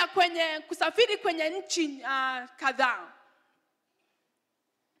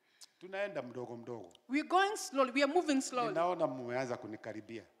 Tunaenda mdogo mdogo. We're going slowly. We are moving slowly. Ninaona mmeanza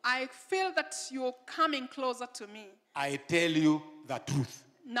kunikaribia. I feel that you're coming closer to me. I tell you the truth.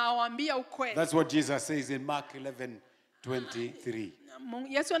 Nawaambia ukweli. That's what Jesus says in Mark 11:23.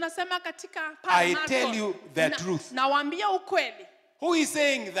 Yesu anasema katika I tell you the truth. Nawaambia ukweli. Who is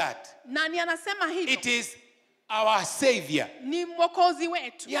saying that? Nani anasema hivyo? It is our Savior. Ni mwokozi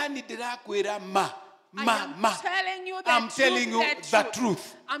wetu. Yani ndirakwira ma. I'm telling you the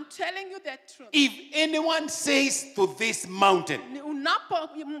truth. I'm telling you the truth. If anyone says to this mountain,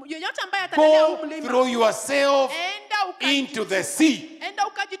 go throw yourself into the sea,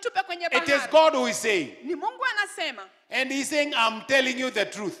 it is God who is saying. And he's saying, I'm telling you the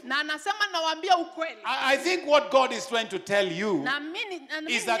truth. I think what God is trying to tell you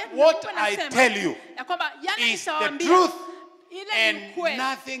is that what I tell you is the truth and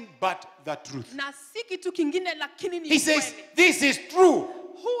nothing but the truth. He says, this is true.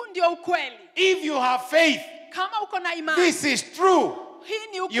 If you have faith, this is true.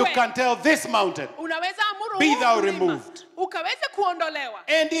 You can tell this mountain, be thou removed.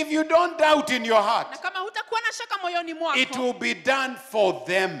 And if you don't doubt in your heart, it will be done for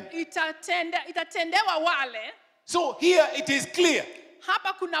them. So here it is clear.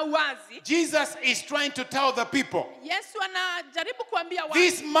 Jesus is trying to tell the people,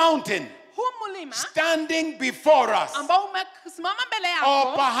 this mountain standing before us, or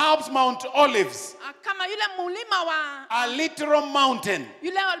perhaps Mount Olives, a literal mountain,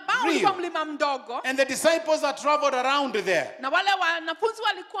 real. And the disciples are traveled around there.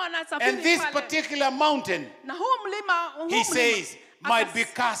 And this particular mountain, he says, might be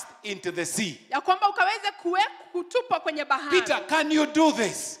cast into the sea. ya kwamba ukaweze kutupwa kwenye bahari. Peter, can you do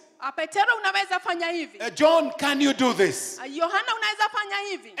this? Petero, unaweza fanya hivi? John, can you do this? Yohana, unaweza fanya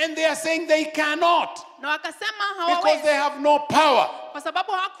hivi? And they are saying they cannot. Na wakasema Because they hawawezi have no power. kwa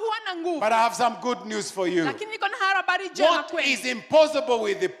sababu hawakuwa na nguvu. But I have some good news for you. Lakini niko na habari njema What kwenu. is impossible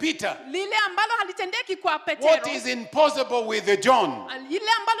with Peter? Lile ambalo halitendeki kwa Petero. What is impossible with John? Lile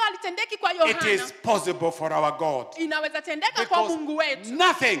ambalo halitendeki kwa It Yohana. is possible for our God. Inaweza tendeka kwa Because Mungu wetu.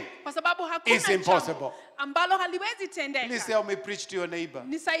 nothing Kwa sababu hakuna is impossible. ambalo haliwezi tendeka. Please help me preach to your neighbor.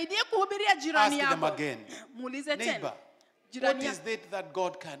 Nisaidie kuhubiria jirani Ask them yako. again. Muulize tena. Neighbor, what Jirani is it that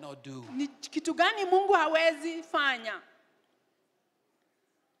God cannot do? ni kitu gani Mungu hawezi fanya?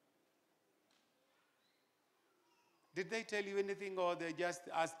 Did they tell you anything or they just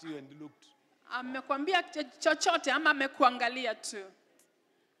asked you and looked? Amekwambia chochote ama amekuangalia tu?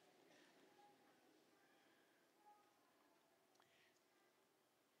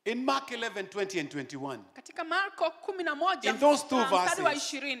 In Mark 11, 20 and 21, Katika Marko 11 in those two mstari wa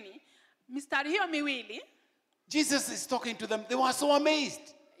verses, 20, mistari hiyo miwili, Jesus is talking to them. They were so amazed.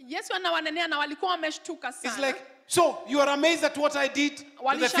 Yesu anawanenea na walikuwa wameshtuka It's sana. like, so you are amazed at what I did to the fig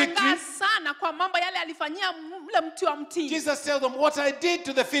Walishangaa tree? sana kwa mambo yale alifanyia ule mti wa mtini. Jesus tells them, what I did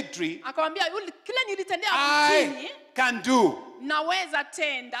to the fig tree, Akamwambia kile nilitendea I mtini can do. naweza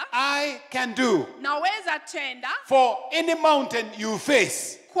tenda. I can do. Naweza tenda For any mountain you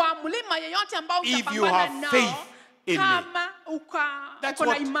face, kwa mlima yeyote ambao if you utapambana have nao faith in me. kama uko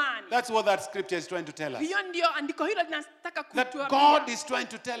na imani. That's what that scripture is trying to tell us. Hiyo ndio andiko hilo linataka That kutuambia. God is trying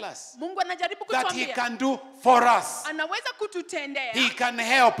to tell us Mungu anajaribu that He kutuambia can do for us. anaweza kututendea, He can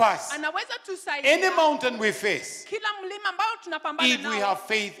help us. anaweza Any tusaidia mountain we face, kila mlima ambao tunapambana if we nao, have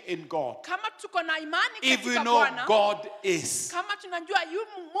faith in God, kama tuko na imani if we katika know Bwana, God is. kama tunajua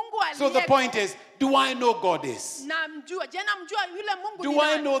Mungu So the aliye, point is, do I know God is? namjua. Je, namjua yule Mungu ni Do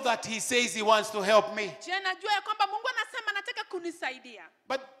I nani? know that He says He wants to help me? Je, najua ya kwamba Mungu anasema anataka kunisaidia.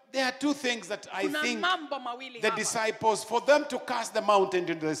 But there are two things that I Kuna think mambo mawili the hapa. disciples, for them to cast the mountain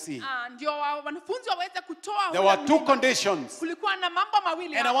into the sea, Ndio wanafunzi waweze kutoa there ule were two mlima. conditions. Kulikuwa na mambo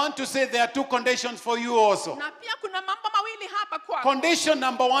mawili And I hapa. want to say there are two conditions for you also. Na pia kuna mambo mawili hapa kwa. Condition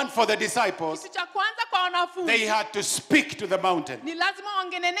number one for the disciples, Kitu cha kwanza kwa wanafunzi, they had to speak to the mountain. ni lazima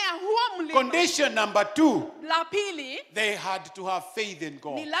wangenenea huo mlima. Condition number two, La pili, they had to have faith in ni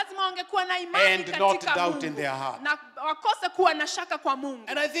God. lazima wangekuwa na imani And not katika doubt Mungu. in their heart. Na wakose kuwa na shaka kwa Mungu.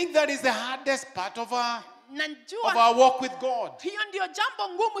 And I think that is the hardest part of Najua our walk with God. hiyo ndio jambo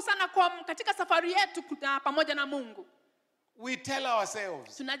ngumu sana katika safari yetu pamoja na Mungu. We tell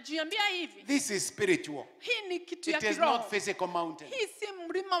ourselves, Tunajiambia hivi, this is spiritual. hii ni kitu ya It is kiroho. not physical mountain. Hii si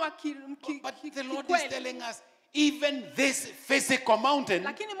mlima wa But the Lord is kikweli. telling us, even this physical mountain,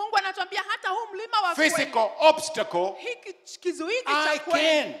 Lakini Mungu anatuambia hata huu mlima wa kweli, physical obstacle, hiki kizuizi I cha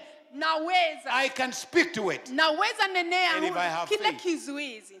kweli, can. naweza I can speak to it. naweza nenea And if I have kile faith,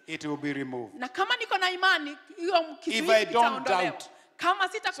 kizuizi, it will be removed. na kama niko na imani hiyo If kizuizi I don't kitaondolewa. doubt. Kama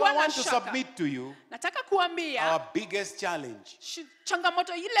So sitakuwa I na want to shaka, submit to you nataka kuambia our biggest challenge.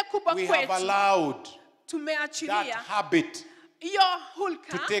 changamoto ile kubwa We have kwetu, allowed that tumeachilia habit hiyo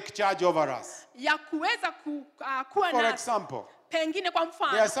hulka to take charge over us. ya kuweza kuwa For nasi. example, Pengine kwa there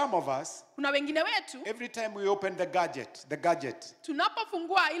are mfano, some of us, kuna wengine wetu every time we open the gadget,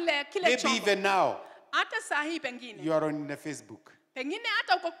 tunapofungua kile maybe chombo, even now, hata saa hii pengine you are on the Facebook. pengine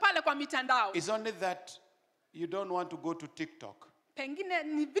hata uko pale kwa mitandao, It's only that you don't want to go to TikTok. pengine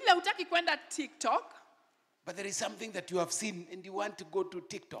ni vile hutaki kwenda TikTok, But there is something that you have seen and you want to go to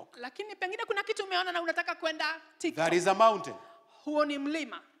TikTok. lakini pengine kuna kitu umeona na unataka kwenda TikTok. That is a mountain. Huo ni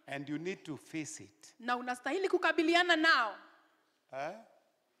mlima And you need to face it. na unastahili kukabiliana nao.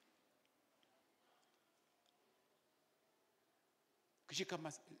 Kushika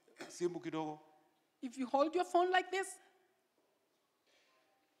simu kidogo. If you hold your phone like this,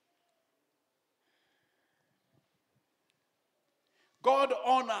 God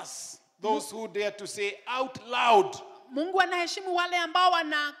honors those who dare to say out loud Mungu anaheshimu wale ambao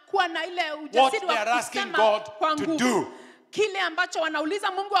wanakuwa na ile what ujasiri they are wa asking kusema God kwa to nguvu do. kile ambacho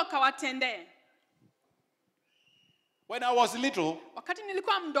wanauliza Mungu akawatendee. When I was little, Wakati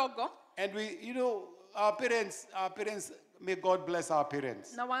nilikuwa mdogo, and our parents, may God bless our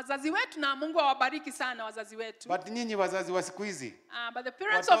parents. na wazazi wetu, na Mungu awabariki sana wazazi wetu. But nyinyi wazazi wa siku hizi, But the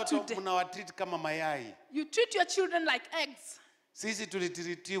parents of watoto today, mnawatreat kama mayai. you treat your children like eggs. Sisi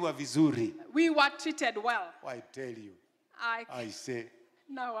tulitritiwa vizuri. We were treated well. I tell you, I say.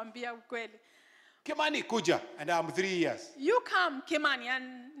 Nawaambia ukweli. Kimani, kuja, and I'm 3 years. You come, Kimani,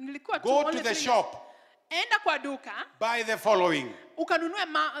 and nilikuwa tu Go only to the 3 shop. enda kwa duka, buy the following. ukanunue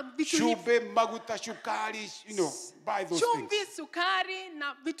vitu hivi. Shube, maguta, shukari, buy those Chumvi, things. sukari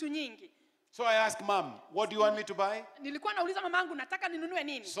na vitu nyingi. So I asked Mom, what do you want me to buy? Nilikuwa nauliza mamangu nataka ninunue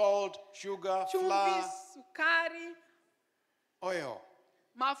nini? Salt, sugar, Chumvi, flour, sukari, oil.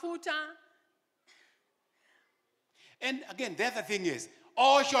 mafuta. And again, the other thing is,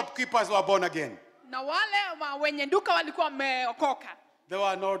 all shopkeepers were born again. Na wale wenye duka walikuwa wameokoka. They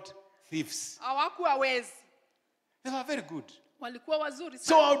were not thieves. Hawakuwa wezi. They were very good. Walikuwa wazuri sana.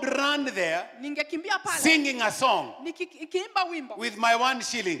 So I would run there, ningekimbia pale, singing a song nikiimba wimbo with my 1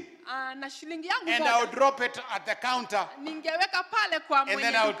 shilling. Na shilingi yangu And I would drop it at the counter. ningeweka pale kwa mwenye And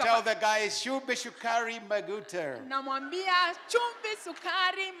then I would duka tell the guy, Shube, shukari, maguta. namwambia chumvi,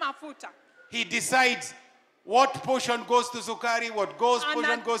 sukari, mafuta. He decides what portion goes to sukari, what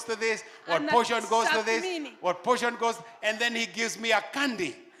portion goes to this, what portion goes to this, what portion goes, and then he gives me a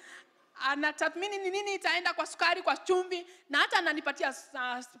candy. Anatathmini ni nini itaenda kwa sukari, kwa chumvi, na hata ananipatia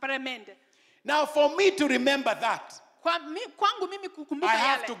peremende. Now for me to remember that, Kwangu mimi kukumbuka I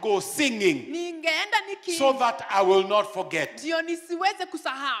have to go singing ningeenda so that I will not forget. ndio nisiweze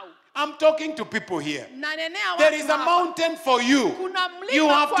kusahau. I'm talking to people here. Nanenea There is a mountain for you. Kuna mlima You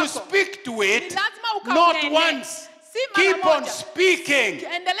have to kwako. speak to it, Ni lazima not ukaunene. once. Si mara Keep on moja. speaking.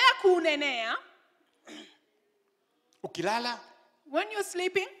 Endelea kuunenea. Ukilala, When you're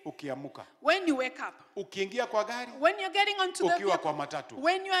sleeping, ukiamuka. when you wake up, Ukiingia kwa gari, when you're getting onto the ukiwa kwa vehicle, matatu.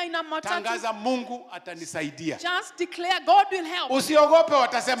 when you are in a matatu, Tangaza Mungu atanisaidia. just declare God will help. Usiogope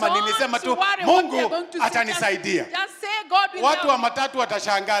watasema, nilisema tu Mungu atanisaidia. Just say God will Watu wa help. matatu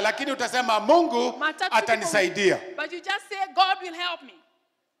watashangaa, lakini utasema Mungu Matatu atanisaidia. But you just say God will help me.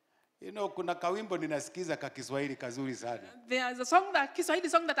 Kuna kawimbo ninasikiza ka Kiswahili kazuri sana. There's a song Kiswahili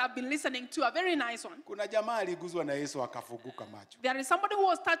song that I've been listening to, a very nice one. Kuna jamaa aliguzwa na Yesu akafunguka macho. There is somebody who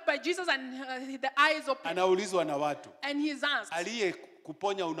was touched by Jesus and the eyes opened. Anaulizwa na watu, And he's asked, aliye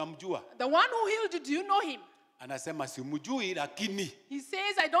kuponya unamjua? the one who healed you, do you know him? Anasema simjui lakini. He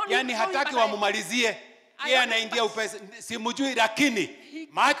says, I don't Yani know him, hataki but wamumalizie. Yeye anaingia upesi, simjui lakini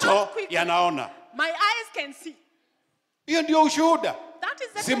macho quickly. yanaona. My eyes can see. Hiyo ndio ushuhuda. That is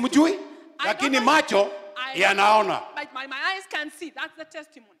the Simjui lakini macho yanaona. But my eyes can see. That's the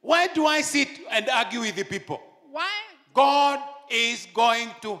testimony. Why do I sit and argue with the people? Why? God is going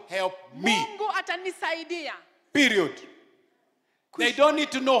to help me. Mungu atanisaidia. Period. They don't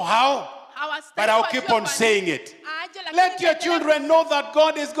need to know how, but I'll keep on saying it. Let your children know that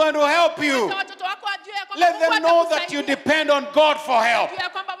God is going to help you. Let them know that you depend on God for help.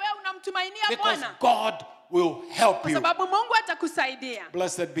 Because God will help you.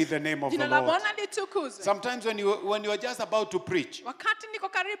 Blessed be the name of the Lord. Sometimes when you are just about to preach, is when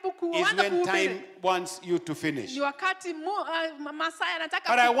time wants you to finish. But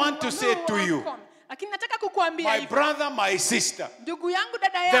I want to say to you, my brother, my sister,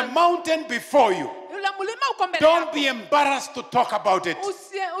 the mountain before you, don't be embarrassed to talk about it.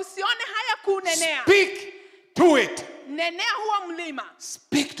 Speak to it.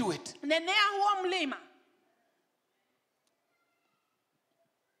 Speak to it. Speak to it.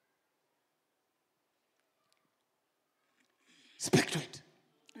 Speak to it.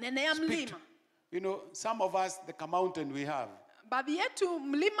 Some of us, the mountain we have, baadhi yetu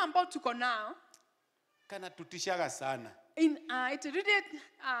mlima ambao tuko nao kana tutishaga sana. It really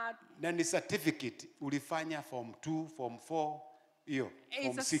na ni certificate ulifanya form 2, form 4, hiyo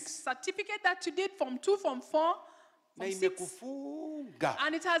form 6. It's a certificate that you did form 2, form 4, na form 6. Imekufunga.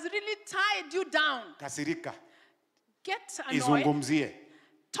 And it has really tied you down. Kasirika. Get annoyed. Izungumzie.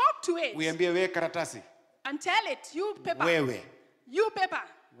 Talk to it. Uambie wewe karatasi. And tell it, you paper. Wewe. You paper.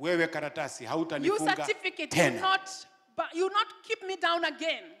 Wewe karatasi, hautanifunga. You certificate, you not keep me down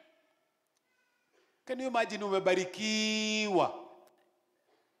again. Can you imagine umebarikiwa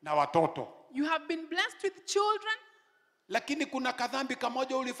na watoto? You have been blessed with children. Lakini kuna kadhambi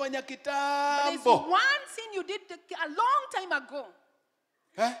kamoja ulifanya But there's kitambo. one sin you did a long time ago.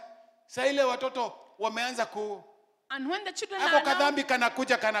 Sasa ile watoto wameanza And when the children hapo are now, kadhambi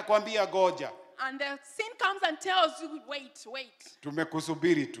kanakuja kanakwambia goja. and the sin comes and tells you, wait.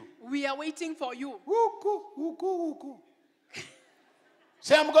 Tumekusubiri tu. We are waiting for you. Huku.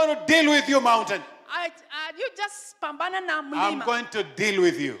 Say, I'm going to deal with you, mountain. You just pambana na mlima. I'm going to deal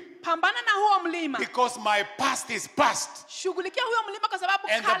with you. Pambana na huo mlima. Because my past is past. Shughulikia huo mlima kwa sababu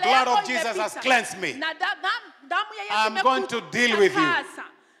And the blood of Jesus has cleansed me. Na damu ya Yesu I'm going to deal with you.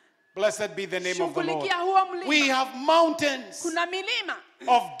 Blessed be the name of the Lord. We have mountains Kuna milima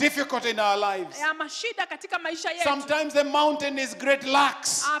of difficulty in our lives. ya mashida katika maisha yetu. Sometimes the mountain is great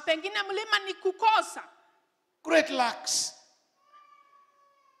lacks. Pengine mlima ni kukosa. Great lacks.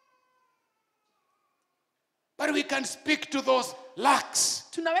 But we can speak to those lacks.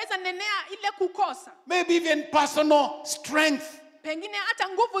 Tunaweza nenea ile kukosa. Maybe even personal strength. Pengine hata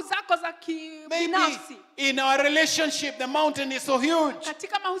nguvu zako za kibinafsi. Maybe in our relationship, the mountain is so huge.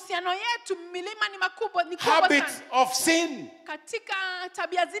 Katika mahusiano yetu, milima ni makubwa, ni kubwa Habits sana. of sin. Katika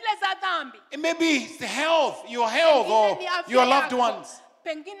tabia zile za dhambi. It may be the health, your health or your loved ones.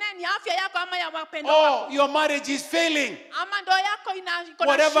 Pengine ni afya yako ama ya wapendwa Oh, wako. your marriage is failing. Ama ndoa yako iko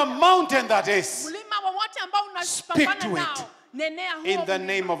na Whatever shida. mountain that is. Mlima wowote ambao unapambana nao. Nenea huo In the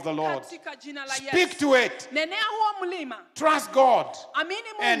mlima. name of the Lord. Katika jina la Speak Yesu. to it. Nenea huo mlima. Trust God. Amini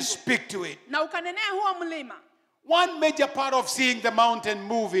Mungu. And speak to it. Na ukanenea huo mlima. One major part of seeing the mountain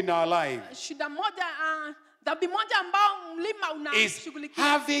move in our lives Shida moja, dhambi moja ambao mlima is unashughulikia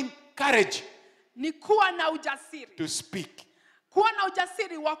having courage ni kuwa na ujasiri. to speak. Kuwa na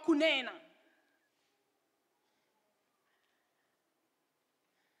ujasiri wa kunena.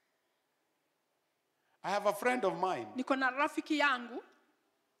 I have a friend of mine. Niko na rafiki yangu,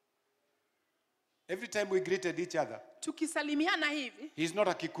 Every time we greeted each other, tukisalimiana hivi, he's not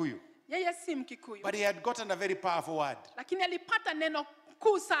a Kikuyu, yeye si Mkikuyu, but he had gotten a very powerful word. lakini alipata neno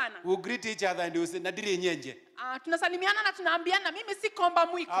kuu sana. We'll greet each other and he will say, Nadiri nyenje. Tunasalimiana na tunaambiana, mimi si komba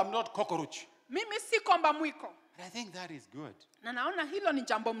mwiko. I'm not cockroach. Mimi si komba mwiko. And I think that is good. Na naona hilo ni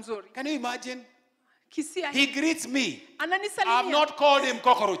jambo mzuri. Can you imagine? Kisia He greets me. ananisalimia. I've not called him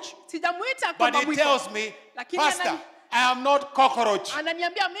cockroach. Sijamuita But komba he mwiko. tells me, Lakini Pastor, I am not cockroach.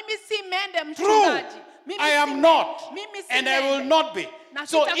 Ananiambia mimi si mende True, mchungaji. Mimi I si am mende. not. Mimi si And I will mende. not be. Na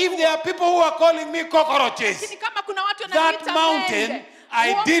So sitakuwa. if there are people who are calling me cockroaches, Lakini kama kuna watu that wananiita mountain, mende,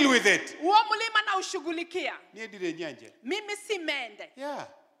 I huo- deal with it. huo mlima na ushughulikia. Niedire nyenje. Mimi si mende. Yeah.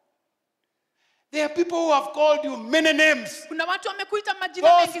 There are people who have called you many names. Kuna watu wamekuita majina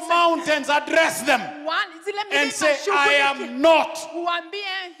mengi Those sana. mountains, address them Zile milima and say, I shughuliki. am not, Uambie,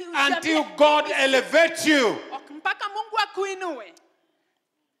 until usiambie, God mimi si- elevates you. mpaka Mungu akuinue.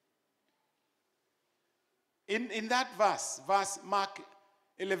 In that verse Mark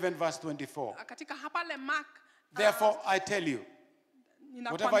 11 verse 24. Katika hapale Mark, Therefore, I tell you,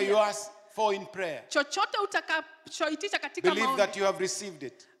 ninakwambia, whatever you ask for in prayer, chochote utakachoitisha katika believe maombi, that you have received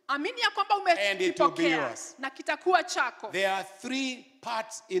it. amini ya kwamba And it will be umekipokea yours. na kitakuwa chako. There are 3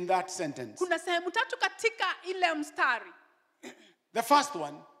 parts in that sentence. Kuna sehemu tatu katika ile mstari. The first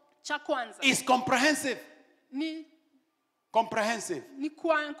one Cha kwanza is comprehensive. ni Comprehensive.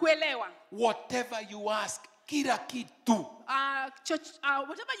 kuelewa. Whatever you ask, kila kitu.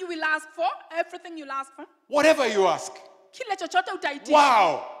 Whatever you will ask for, everything you'll ask for, Whatever you ask. kile chochote utaitisha.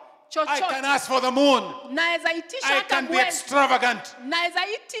 Wow. I Chochote. can ask for the moon. Naweza itisha I hata can be mwezi. extravagant. Naweza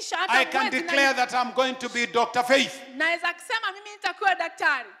itisha hata I can mwezi. declare that I'm going to be Dr. Faith. Naweza kusema mimi nitakuwa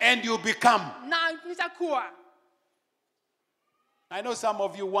daktari And you become. na nitakuwa. I know some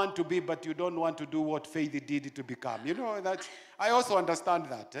of you want to be, but you don't want to do what Faith did to become. You know, that I also understand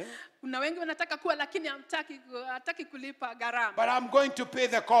that. Kuna wengi wanataka kuwa lakini hataki kulipa gharama. But I'm going to pay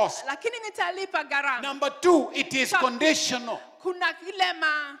the cost. Lakini nitalipa gharama. Number 2, it is conditional.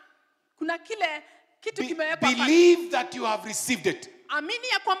 Kuna kile kitu kimewekwa pale. Believe that you have received it. Amini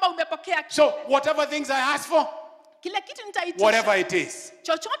ya kwamba umepokea So whatever things I ask for, kile kitu nitaitisha. whatever it is.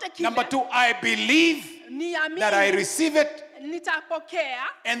 Chochote kile. Number 2, I believe niamini that I receive it. nitapokea.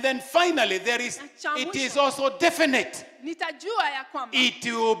 And then finally, it is also definite. Nitajua ya kwamba It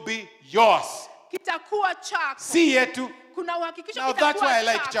will be yours. kitakuwa chako. See yetu. Kuna uhakikisho Now kitakuwa that's why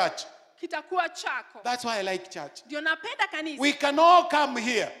I like chako. church. Kitakuwa chako. That's why I like church. Ndio napenda kanisa. We can all come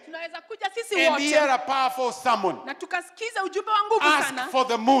here Tunaweza kuja sisi and wote hear a powerful sermon. na tukasikiza ujumbe wa nguvu Ask sana. for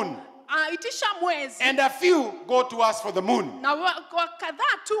the moon. Itisha mwezi. And a few go to ask for the moon. Na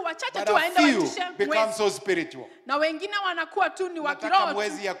kadhaa tu wachache But tu a waende few waitishe become mwezi. so spiritual. Na wengine wanakuwa tu ni wa Nataka kiroho.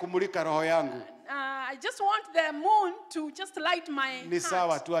 mwezi ya kumulika roho yangu. I just want the moon to just light my Ni sawa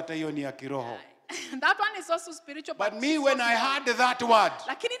heart. tu, hata hiyo ni ya kiroho. That one is also spiritual. But me, it's when also I heard that word,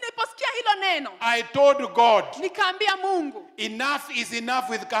 lakini niliposikia hilo neno I told God, nikaambia Mungu, enough is enough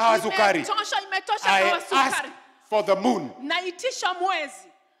with kahawa sukari. imetosha I kwa asked sukari. for the moon. Naitisha mwezi.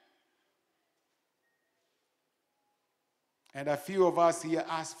 And a few of us here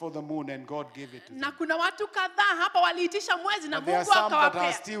asked for the moon and God gave it to them. Na kuna watu kadhaa hapa waliitisha mwezi na And there are Mungu some that are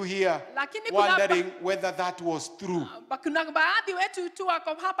akawapea. still here Lakini kuna wondering whether that was true. Kuna baadhi wetu tu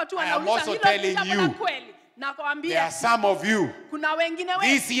wako hapa tu I am wanauliza also hilo telling ni jambo la you, kweli. Na There kuambia are some of you, kuna wengine wetu,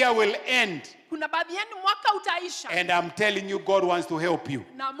 this year will end. kuna baadhi yenu mwaka utaisha. And I'm telling you, God wants to help you.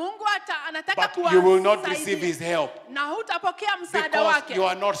 Na Mungu anataka But you will not kuwasaidia. receive his help. Na hutapokea msaada Because wake. you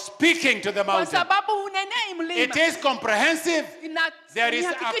are not speaking to the Kwa mountain. sababu unenei mlima. It is comprehensive. There is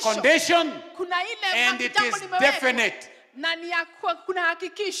a condition. Kuna ile And it jambo is limewekwa. definite. Na ni kuna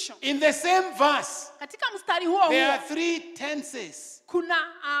hakikisho. In the same verse, Katika mstari huo there huo are 3 tenses. kuna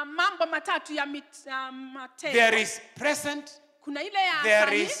mambo matatu ya matendo. There is present, Kuna ile ya there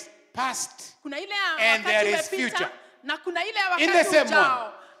sahi, is past, kuna ile ya and wakati there is umepita, future. na kuna ile ya In the wakati same ujao.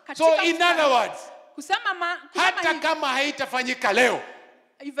 one. Katika So in mstari. other words, kusema hata hivi, kama haitafanyika leo,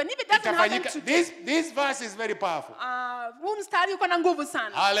 even if it doesn't happen itafanyika. today, This verse is very powerful. huu mstari uko na nguvu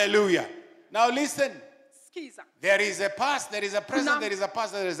sana. Hallelujah. Now listen. Sikiza. There is a past, there is a present, there is a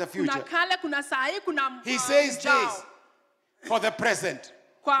past, there is a Kuna future. kale, kuna sahi, kuna He says ujao. this for the present.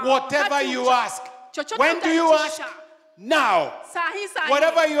 Kwa Whatever wakati you ujao. ask, Chochote when do you utaitisha. ask? Now. Sahi.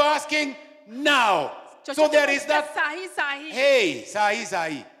 Whatever you're asking, now. So Chochote there is utaitisha that. sahi. Hey,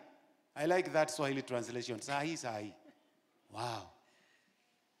 sahi. I like that Swahili translation. Sahi. Wow.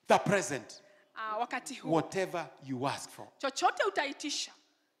 The present. Wakati huu. Whatever you ask for. Chochote utaitisha.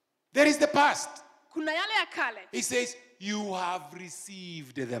 There is the past. Kuna yale ya kale. He says, you have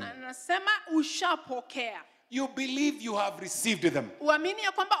received them. Anasema ushapokea. You believe you have received them. Uamini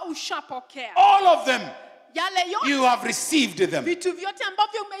ya kwamba ushapokea. All of them. Yale yote. You have received them. Vitu vyote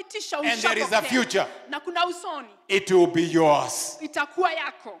ambavyo umeitisha ushapokea. And there is a future. Na kuna usoni. It will be yours. Itakuwa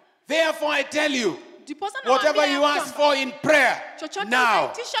yako. Therefore I tell you, Ndiposa whatever nawaambia you ya ask kwamba, for in prayer, chochote now,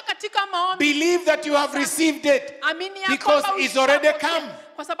 utaitisha katika maombi, believe that you have received it amini ya because kwamba it's already ushapokea. come.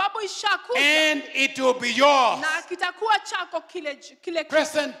 Kwa sababu ishakuja. And it will be yours. Na kitakuwa chako kile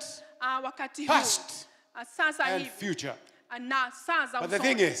Present, wakati huu. past, Sasa and hivi. future. Na saa za But the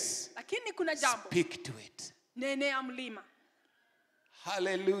usoni. thing is, Lakini kuna jambo. speak to it. Nenea mlima.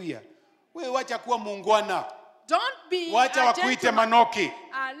 Hallelujah. We wacha kuwa muungwana. Don't be Wacha wakuite manoki.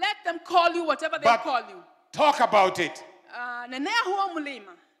 let them call you whatever they But call you. talk about it. Nenea huo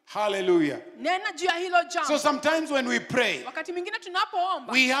mlima. Hallelujah. Nena juu ya hilo jambo. So sometimes when we pray, Wakati mwingine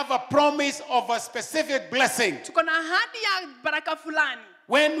tunapoomba, we have a promise of a specific blessing. tuko na ahadi ya baraka fulani.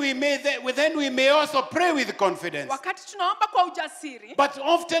 Then we may also pray with confidence. Wakati tunaomba kwa ujasiri, But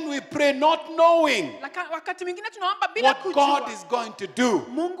often we pray not knowing wakati mwingine tunaomba bila what kujua God is going to do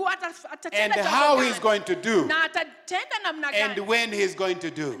Mungu atatenda and jambo how gani, He's going to do na atatenda namna and gani, when He's going to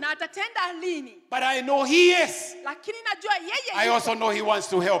do. na atatenda lini. But I know He is. Lakini najua yeye I also know He wants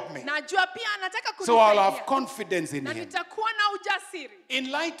to help me. najua pia anataka So I'll have kunisaidia. confidence in Na Him. nitakuwa na ujasiri In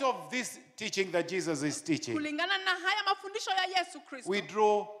light of this teaching that Jesus is teaching, kulingana na haya mafundisho ya Yesu Kristo. we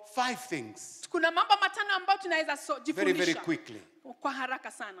draw 5 things Kuna mambo matano ambayo tunaweza very, very jifundisha quickly. kwa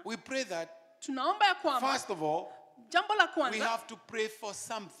haraka sana. We pray that, Tunaomba ya kwamba first of all, jambo la we kwanza have to pray for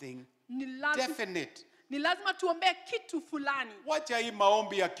something definite. ni lazima tuombee kitu fulani. Wacha hii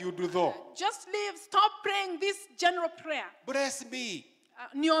maombi ya kiududho. Just stop praying this general prayer. Bless me.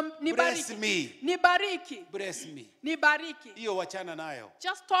 Nibariki. me. Nibariki. Bless me. Nibariki. Hiyo wachana nayo.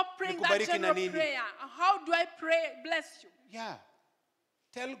 Just stop praying that Nikubariki na general nini? prayer. How do I pray? Bless you. Yeah.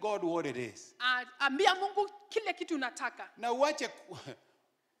 Tell God what it is. Ambia Mungu kile kitu unataka. Na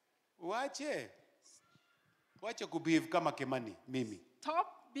wache kubehave kama Kimani mimi. Stop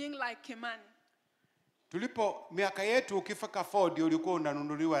being like Kimani. Tulipo miaka yetu ukifika 4 ndio ulikuwa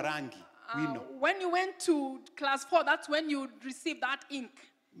unanunuliwa rangi, wino. When you went to class 4, that's when you received that ink.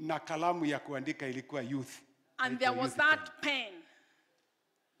 Na kalamu ya kuandika ilikuwa youth. And there was that pen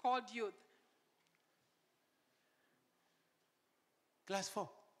called youth. Class 4.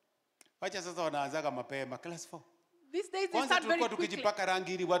 Wacha sasa wanaanzaga mapema class 4. These days they Kwanza start very tulikuwa quickly. tukijipaka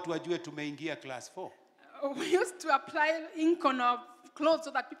rangi ili watu wajue tumeingia class 4. We used to apply ink on our clothes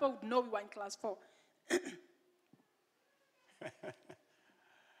so that people would know we were in class 4.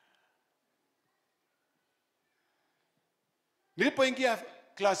 Nilipoingia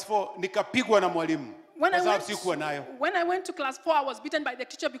class 4 nikapigwa na mwalimu. Kwa sababu sikuwa nayo. When I went to class 4, I was beaten by the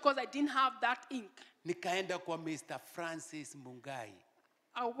teacher because I didn't have that ink. Nikaenda kwa Mr. Francis Mungai,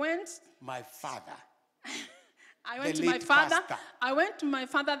 my father. I went The to my late father. pastor. I went to my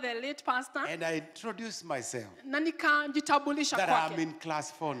father, the late pastor. And I introduced myself Na nikajitambulisha that I'm kwake. in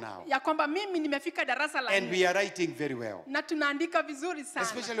class 4 now. Ya kwamba mimi nimefika darasa la And 4. we are writing very well. Na tunaandika vizuri sana.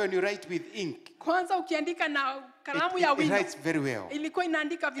 Especially when you write with ink. Kwanza ukiandika na kalamu ya It wino. writes very well. Ilikuwa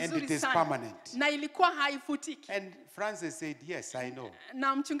inaandika vizuri And it is sana. permanent. Na ilikuwa haifutiki. And Francis said, yes, I know.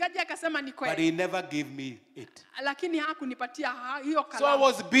 Na mchungaji akasema ni But kweli. he never gave me it. Lakini hakunipatia hiyo So I kalamu.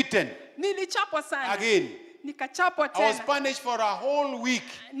 was beaten Nilichapwa sana. again. Nikachapwa I was tena. punished for a whole week.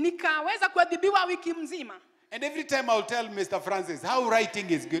 Nikaweza kuadhibiwa wiki mzima. And every time I'll tell Mr. Francis how writing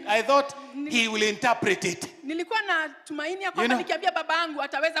is good, I thought he will interpret it. Nilikuwa na tumaini ya kwamba nikiambia babangu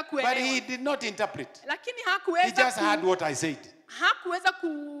ataweza kuelewa. But he did not interpret. Lakini He hakuweza just heard what I said. hakuweza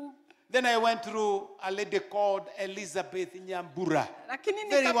Then I went through a lady called Elizabeth Nyambura. lakini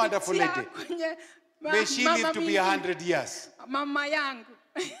Very wonderful nikapitia lady. kwenye May she live to be 100 years. Mama yangu.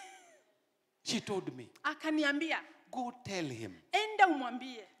 She told me. Akaniambia. Go tell him. Enda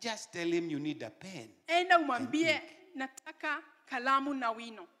umwambie. Just tell him you need a pen. Enda umwambie nataka kalamu na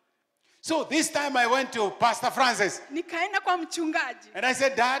wino. So this time I went to Pastor Francis. Nikaenda kwa mchungaji. And I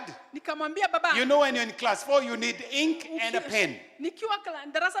said, Dad, nikamwambia baba, you know when you're in class 4 you need ink and a pen. Nikiwa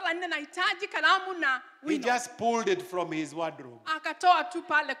darasa la 4 nahitaji kalamu na wino. He just pulled it from his wardrobe. Akatoa tu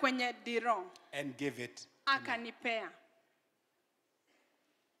pale kwenye diro. And gave it. Akanipea.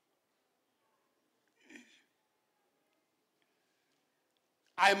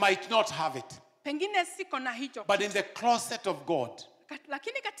 I might not have it. Pengine siko na hicho. But in the closet of God,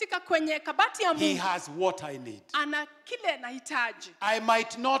 lakini katika kwenye kabati ya Mungu, He has what I need. Ana kile nahitaji. I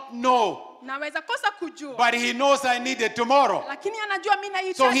might not know. Naweza kosa kujua. But He knows I need it tomorrow. Lakini anajua mimi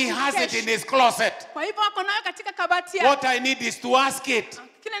nahitaji. So He has it in His closet. Kwa hivyo ako nayo katika kabati yake. What I need is to ask it.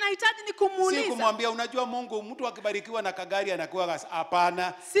 Kile nahitaji ni kumuuliza. Si kumwambia unajua Mungu mtu akibarikiwa na kagari anakuwa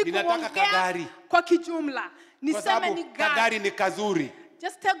hapana. Ninataka kagari. Kwa kijumla. Niseme ni gari. Kagari ni kazuri.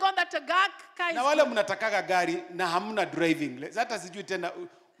 Just tell God that a car is. Na wale mnataka gari na hamna driving. Hata sijui tena.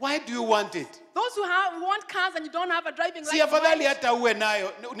 Why do you want it? Those who want cars and you don't have a driving license. Si afadhali hata uwe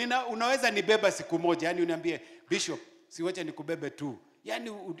nayo. Unaweza nibeba siku moja. Yani uniambie, Bishop, siwache nikubebe tu.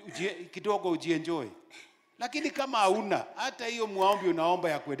 Yani kidogo ujienjoy. Lakini kama hauna, hata hiyo muombi unaomba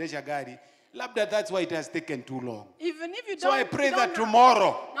ya kuendesha gari, labda that's why it has taken too long. Even if you don't, so I pray that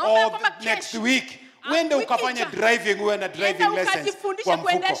tomorrow or next week, wende ukafanya driving, uwe na driving lessons kwa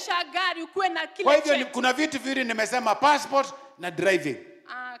kuendesha gari, ukuwe na kile. Kwa hivyo kuna vitu viwili nimesema, passport na driving.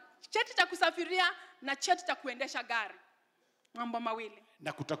 Cheti cha kusafiria na cheti cha kuendesha gari. Mambo mawili.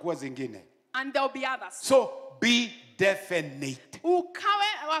 Na kutakuwa zingine. And there will be others. So be definite. Ukawe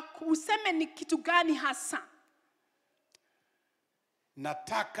useme ni kitu gani hasa.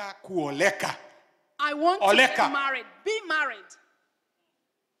 Nataka kuoleka. I want to get married. Be married.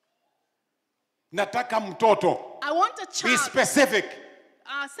 Nataka mtoto. I want a child. Be specific.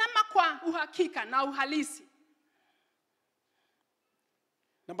 Sema kwa uhakika na uhalisi.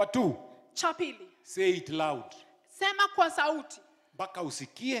 Number 2. Cha pili. Say it loud. Sema kwa sauti. Mpaka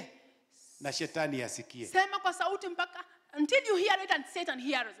usikie na shetani asikie. Sema kwa sauti mpaka until you hear it and Satan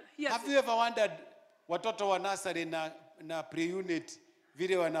hears it. Have you ever wondered watoto wa nursery na pre-unit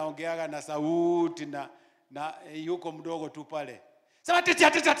vile wanaongeaga na sauti na yuko mdogo tu pale. Sema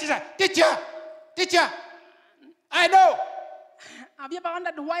teacher. I know. Have you ever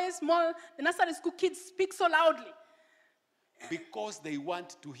wondered why the nursery school kids speak so loudly? Because they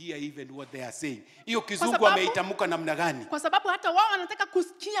want to hear even what they are saying. Hiyo kizungu wameitamka namna gani? Kwa sababu hata wao wanataka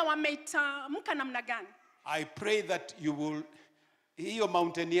kusikia wameitamka namna gani. I pray that you will hiyo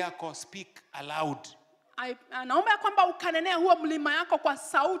mountain yako speak aloud. Naomba kwamba ukanenea huo mlima yako kwa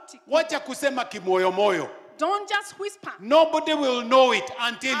sauti. Wacha kusema kimoyomoyo. Don't just whisper. Nobody will know it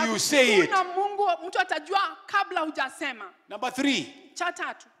until you say it. Na Mungu mtu atajua kabla hujasema. Number 3. Cha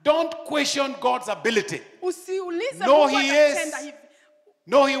tatu. Don't question God's ability. Usiulize Mungu atatenda hivi.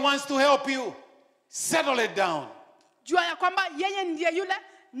 No, He wants to help you. Settle it down. Jua ya kwamba yeye ndiye yule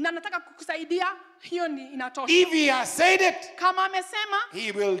na nataka kukusaidia, hiyo ni inatosha. If He has said it, kama amesema,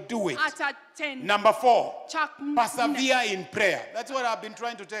 He will do it. Atatenda. Number 4. Persevere in prayer. That's what I've been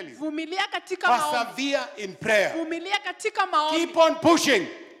trying to tell you. Vumilia katika maombi. Persevere in prayer. Vumilia katika maombi. Keep on pushing.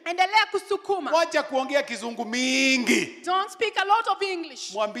 Endelea kusukuma. Wacha kuongea kizungu mingi. Don't speak a lot of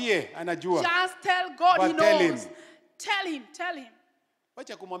English. Mwambie anajua. Just tell God He knows. Tell him.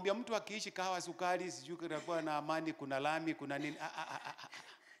 Wacha kumwambia mtu akiishi kahawa sukari, sijui kutakuwa na amani, kuna lami, kuna nini.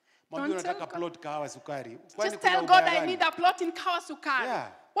 Mwambie unataka plot kahawa sukari. Just tell God I need a plot in kahawa sukari.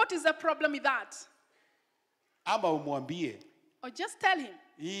 Yeah. What is the problem with that? Ama umwambie. Or just tell him.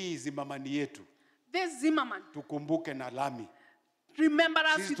 Hii zimamani yetu. This Zimmerman. Tukumbuke na lami. Remember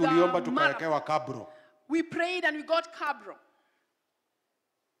us with tuliomba tukawekewa kabro. We prayed and we got kabro.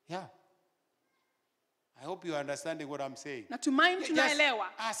 Yeah. I hope you are understanding what I'm saying. Natumaini tunaelewa.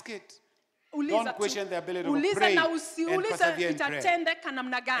 Ask it. Uliza Don't question the ability to uliza pray na usiuliza itatendeka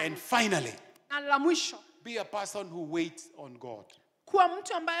namna gani. And finally, la mwisho, be a person who waits on God. Kuwa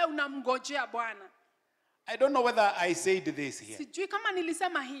mtu ambaye unamngojea Bwana. I don't know whether I said this here. Sijui kama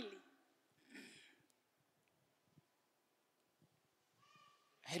nilisema hili.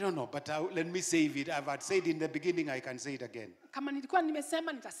 I don't know, but let me save it. I've said it in the beginning, I can say it again. Kama nilikuwa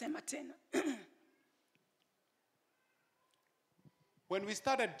nimesema nitasema tena. When we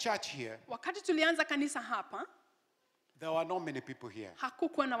started church here, wakati tulianza kanisa hapa, there were not many people here.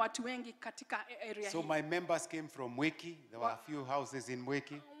 Hakukuwa na watu wengi katika area hii. So my members came from Mweki. There were a few houses in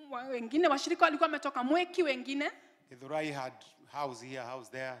Mweki. Wengine washirika walikuwa wametoka Mweki, wengine Githurai had house here, house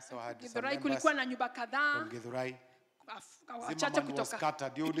there, so I had some Githurai members kulikuwa na nyumba kadhaa. from Githurai. Wachache Zimmerman was kutoka.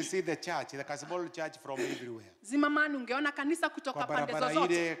 scattered. You will see the church, like a small church from everywhere. Zimmerman ungeona kanisa kutoka pande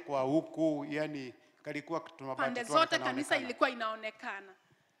zozote. Kwa huku, yani kalikuwa tunabaki pande zote kanisa ilikuwa inaonekana.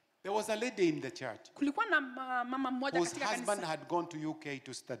 There was a lady in the church. Kulikuwa na mama mmoja katika kanisa. Whose husband had gone to UK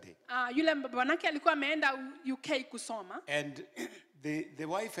to study. Yule bwanake alikuwa ameenda UK kusoma. And the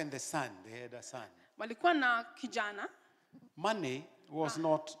wife and the son, they had a son. Walikuwa na kijana. Money was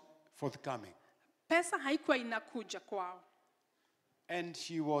not forthcoming. Pesa haikuwa inakuja kwao. And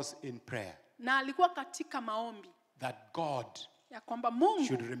she was in prayer. Na alikuwa katika maombi. That God ya kwamba Mungu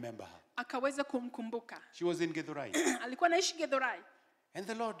should remember her. Akaweze kumkumbuka. She was in Githurai. Alikuwa anaishi Githurai. And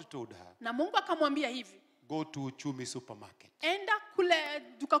the Lord told her. Na Mungu akamwambia hivi. Go to Uchumi supermarket. Enda kule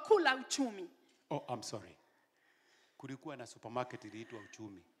duka kuu la Uchumi. Oh, I'm sorry. Kulikuwa na supermarket iliitwa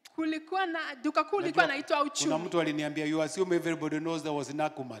Uchumi. Kulikuwa na duka kuu lilikuwa inaitwa Uchumi. Kuna mtu aliniambia you assume everybody knows there was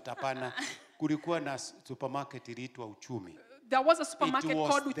Nakumatt. Hapana. Kulikuwa na supermarket iliitwa Uchumi. There was a supermarket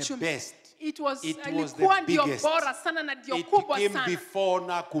called Uchumi. It was ilikuwa ndio bora sana na ndio kubwa sana. It came before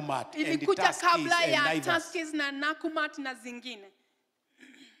Nakumatt and ilikuja kabla ya Tuskys na Nakumatt na zingine.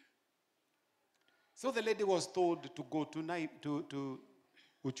 So the lady was told to go to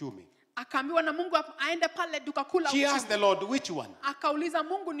Uchumi. Akaambiwa na Mungu aende pale duka kuu la Uchumi. She asked the Lord, which one? Akauliza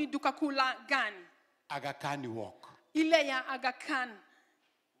Mungu ni duka kuu la gani? Aga Khan Walk. Ile ya Aga Khan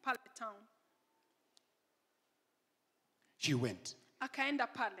pale town. She went. Akaenda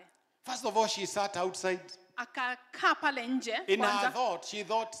pale. First of all, she sat outside. Akakaa pale nje. In her thought, she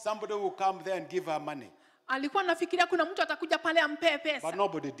thought somebody will come there and give her money. Alikuwa nafikiria kuna mtu atakuja pale ampe pesa. But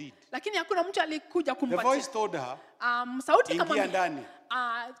nobody did. Lakini hakuna mtu alikuja kumpatia. The voice told her, sauti kama ingia ndani.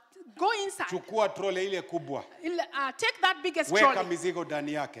 Go inside. Chukua trolley ile kubwa. Take that biggest trolley. Weka mizigo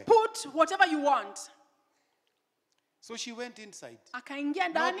ndani yake. Put whatever you want. So she went inside. Akaingia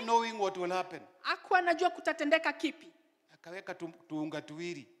ndani. Not knowing what will happen. Hakuwa anajua kutatendeka kipi. Akaweka tuunga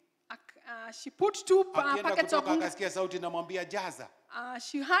tuwili. She put two packets of unga. Akasikia sauti inamwambia jaza.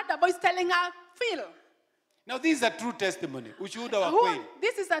 She heard a voice telling her fill. Now this is a true testimony. Ushuhuda wa kweli.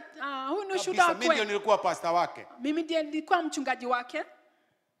 This is a who ni ushuhuda wa kweli. Mimi nilikuwa pastor wake. Mimi ndiye nilikuwa mchungaji wake.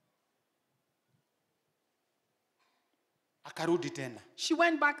 Akarudi tena. She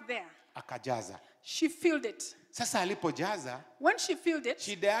went back there. Akajaza. She filled it. Sasa alipojaza, when she filled it,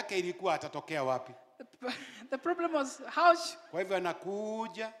 shida yake ilikuwa atatokea wapi? The problem was how kwa hivyo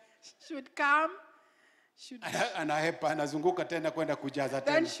anakuja, she would come, anahepa, anazunguka tena kwenda kujaza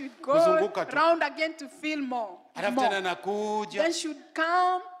tena. Then she would go round again to fill more. Alafu tena anakuja. Then she would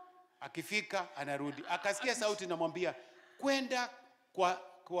come. Akifika anarudi. Akasikia sauti inamwambia kwenda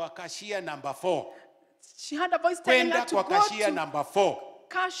kwa cashier number 4. She had a voice telling her to go to cashier number 4.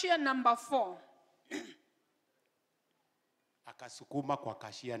 Cashier number 4. Akasukuma kwa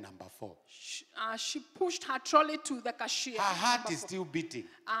cashier number 4. She pushed her trolley to the cashier. Her heart is still beating.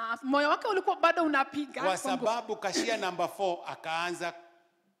 Moyo wake ulikuwa bado unapiga. Kwa sababu cashier number 4 akaanza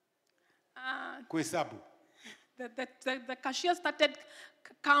kuhesabu. The cashier started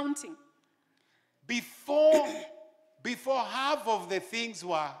counting. Before half of the things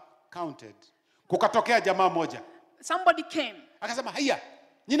were counted, kukatokea jamaa moja. Somebody came. Akasema, "Haya,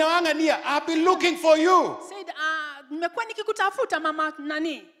 ninawaangalia. I've been looking for you." Said, nimekuwa nikikutafuta mama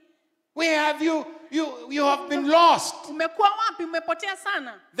nani? Where have you have been lost. Umekuwa wapi? Umepotea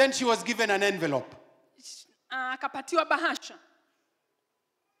sana. Then she was given an envelope. Akapatiwa bahasha.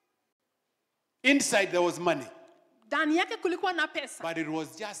 Inside there was money. Ndani yake kulikuwa na pesa. But it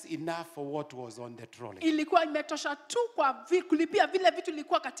was just enough for what was on the trolley. Ilikuwa imetosha tu kwa kulipia vile vitu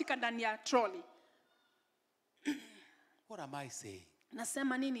vilikuwa katika ndani ya trolley. What am I saying?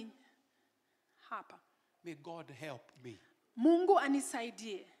 Nasema nini hapa? May God help me. Mungu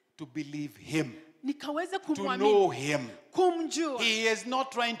anisaidie. To believe him. Nikaweze kumwamini. To know him. Kumjua. He is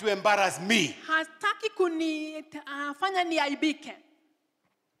not trying to embarrass me. Hataki kunifanya niaibike.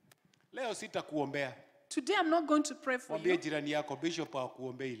 Leo sitakuombea. Today I'm not going to pray for you. Jirani yako bishop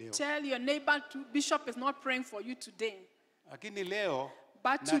akuombei leo. Tell your neighbor bishop is not praying for you today. Lakini leo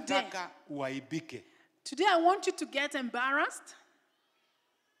today, nataka uaibike. Today I want you to get embarrassed.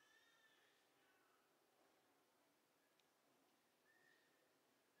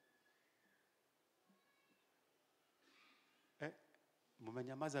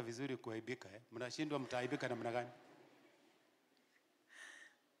 Mmenyamaza vizuri kuaibika Mnashindwa mtaaibika namna gani?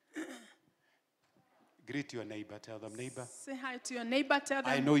 Greet your neighbor, tell them neighbor. Say hi to your neighbor, tell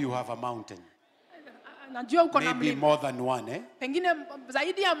them. I know you have a mountain. Najua uko na mlima. Maybe more than one, Pengine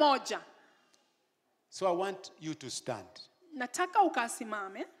zaidi ya moja. So I want you to stand. Nataka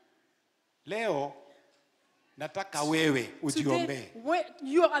ukasimame. Leo nataka wewe ujiombee.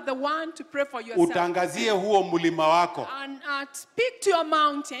 You are the one to pray for yourself. Utangazie huo mlima wako. And speak to your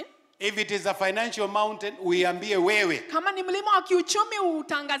mountain. If it is a financial mountain, uiambie wewe. Kama ni mlima wa kiuchumi,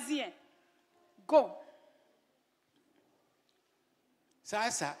 utangazie. Go.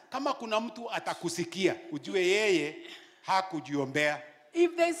 Sasa kama kuna mtu atakusikia, ujue yeye hakujiombea.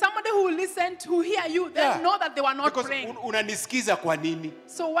 If there is somebody who will listen to hear you, then know that they were not praying. Because unanisikiza kwa nini?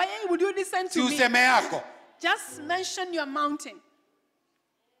 So why would you listen to me? Si useme yako. Just mention your mountain.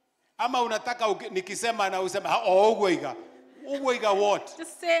 Ama unataka nikisema na usema ugoiga. Ugoiga what?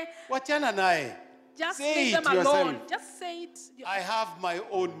 Just say. Wachana naye. Just say leave it them alone. yourself. Just say it. I have my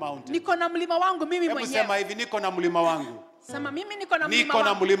own mountain. Niko na mlima wangu mimi mwenyewe. Hebu sema hivi, niko na mlima wangu. Sema mimi niko na mlima wangu.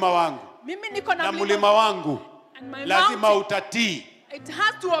 Niko na mlima wangu. Mimi niko na mlima wangu. Lazima utatii. It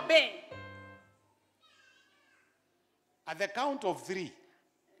has to obey. At the count of 3.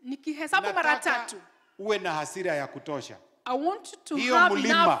 Nikihesabu mara 3. Uwe na hasira ya kutosha. I want you to have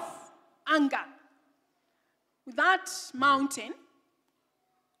enough anger. With that mountain.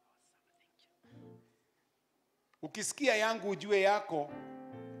 Ukisikia yangu ujue yako.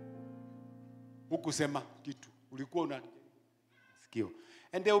 Hukusema kitu. Ulikuwa unasikio.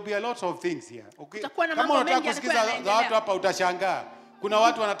 And there will be a lot of things here. Okay? Kama unataka kusikiza watu hapa utashangaa. Kuna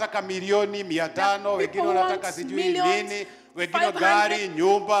watu wanataka milioni 500, wengine wanataka sijui nini, wengine gari,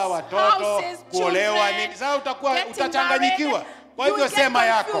 nyumba, watoto, kuolewa nini. Sasa utachanganyikiwa. Kwa hivyo sema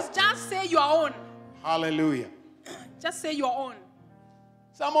yako. Just say your own. Hallelujah. Just say your own.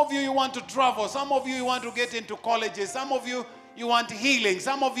 Some of you want to travel, some of you want to get into colleges, some of you want healing,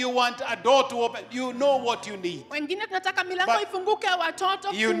 some of you want a door to open. You know what you need. Wengine tunataka milango ifunguke, watoto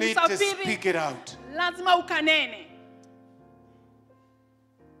kusafiri. You need to speak it out. Lazima ukanene.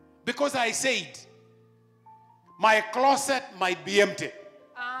 Because I said, my closet might be empty.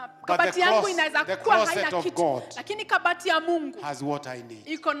 But the closet of God lakini kabati ya Mungu has what I need.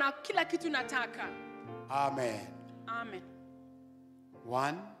 Iko na kila kitu nataka. Amen. Amen.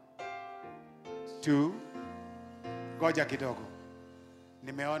 1, 2. Ngoja kidogo.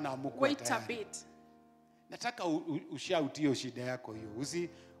 Nimeona mko wait a bit. Nataka ushautie shida yako hiyo.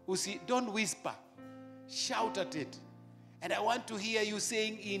 Don't whisper. Shout at it. And I want to hear you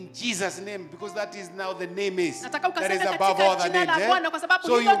saying in Jesus' name, because that is now the name is. That is above all the names.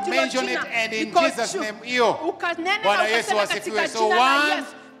 So you mention it and in Jesus' name. Bwana Yesu asifiwe. So 1,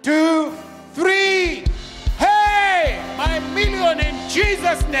 2, 3. Hey! My million in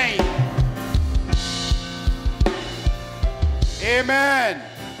Jesus' name. Amen.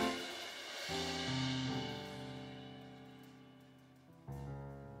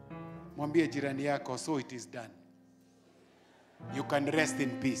 Mwambie jirani yako, so it is done. You can rest in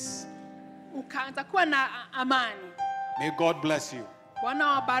peace. Ukaanza kuwa na amani. May God bless you. Bwana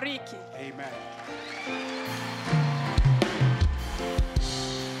wabariki. Amen.